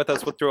for hanging with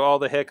us through all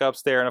the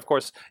hiccups there. And of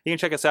course, you can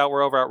check us out.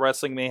 We're over at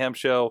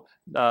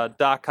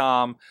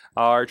WrestlingMayhemShow.com,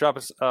 or check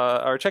us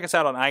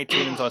out on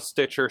iTunes, on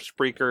Stitcher,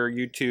 Spreaker,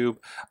 YouTube,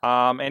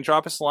 and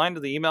drop us a line to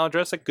the email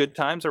address at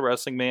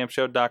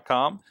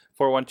goodtimes@WrestlingMayhemShow.com.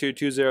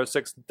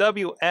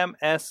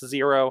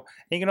 412-206-WMS0.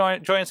 You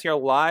can join us here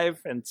live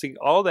and see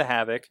all the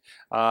Havoc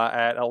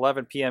at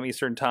 11 p.m.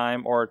 Eastern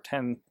Time or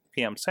 10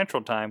 p.m.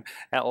 Central Time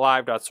at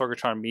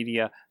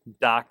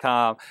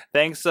live.sorgatronmedia.com.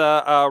 Thanks,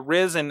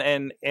 Riz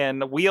and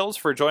Wheels,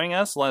 for joining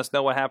us. Let us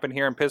know what happened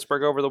here in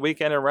Pittsburgh over the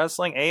weekend in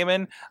wrestling.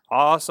 Eamon,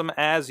 awesome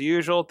as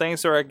usual.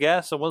 Thanks to our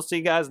guests, and we'll see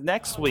you guys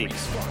next week.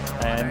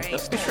 And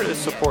just be sure to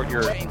support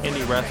your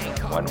indie wrestling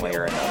one way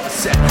or another.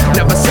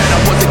 Never said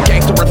I was a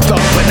gangster.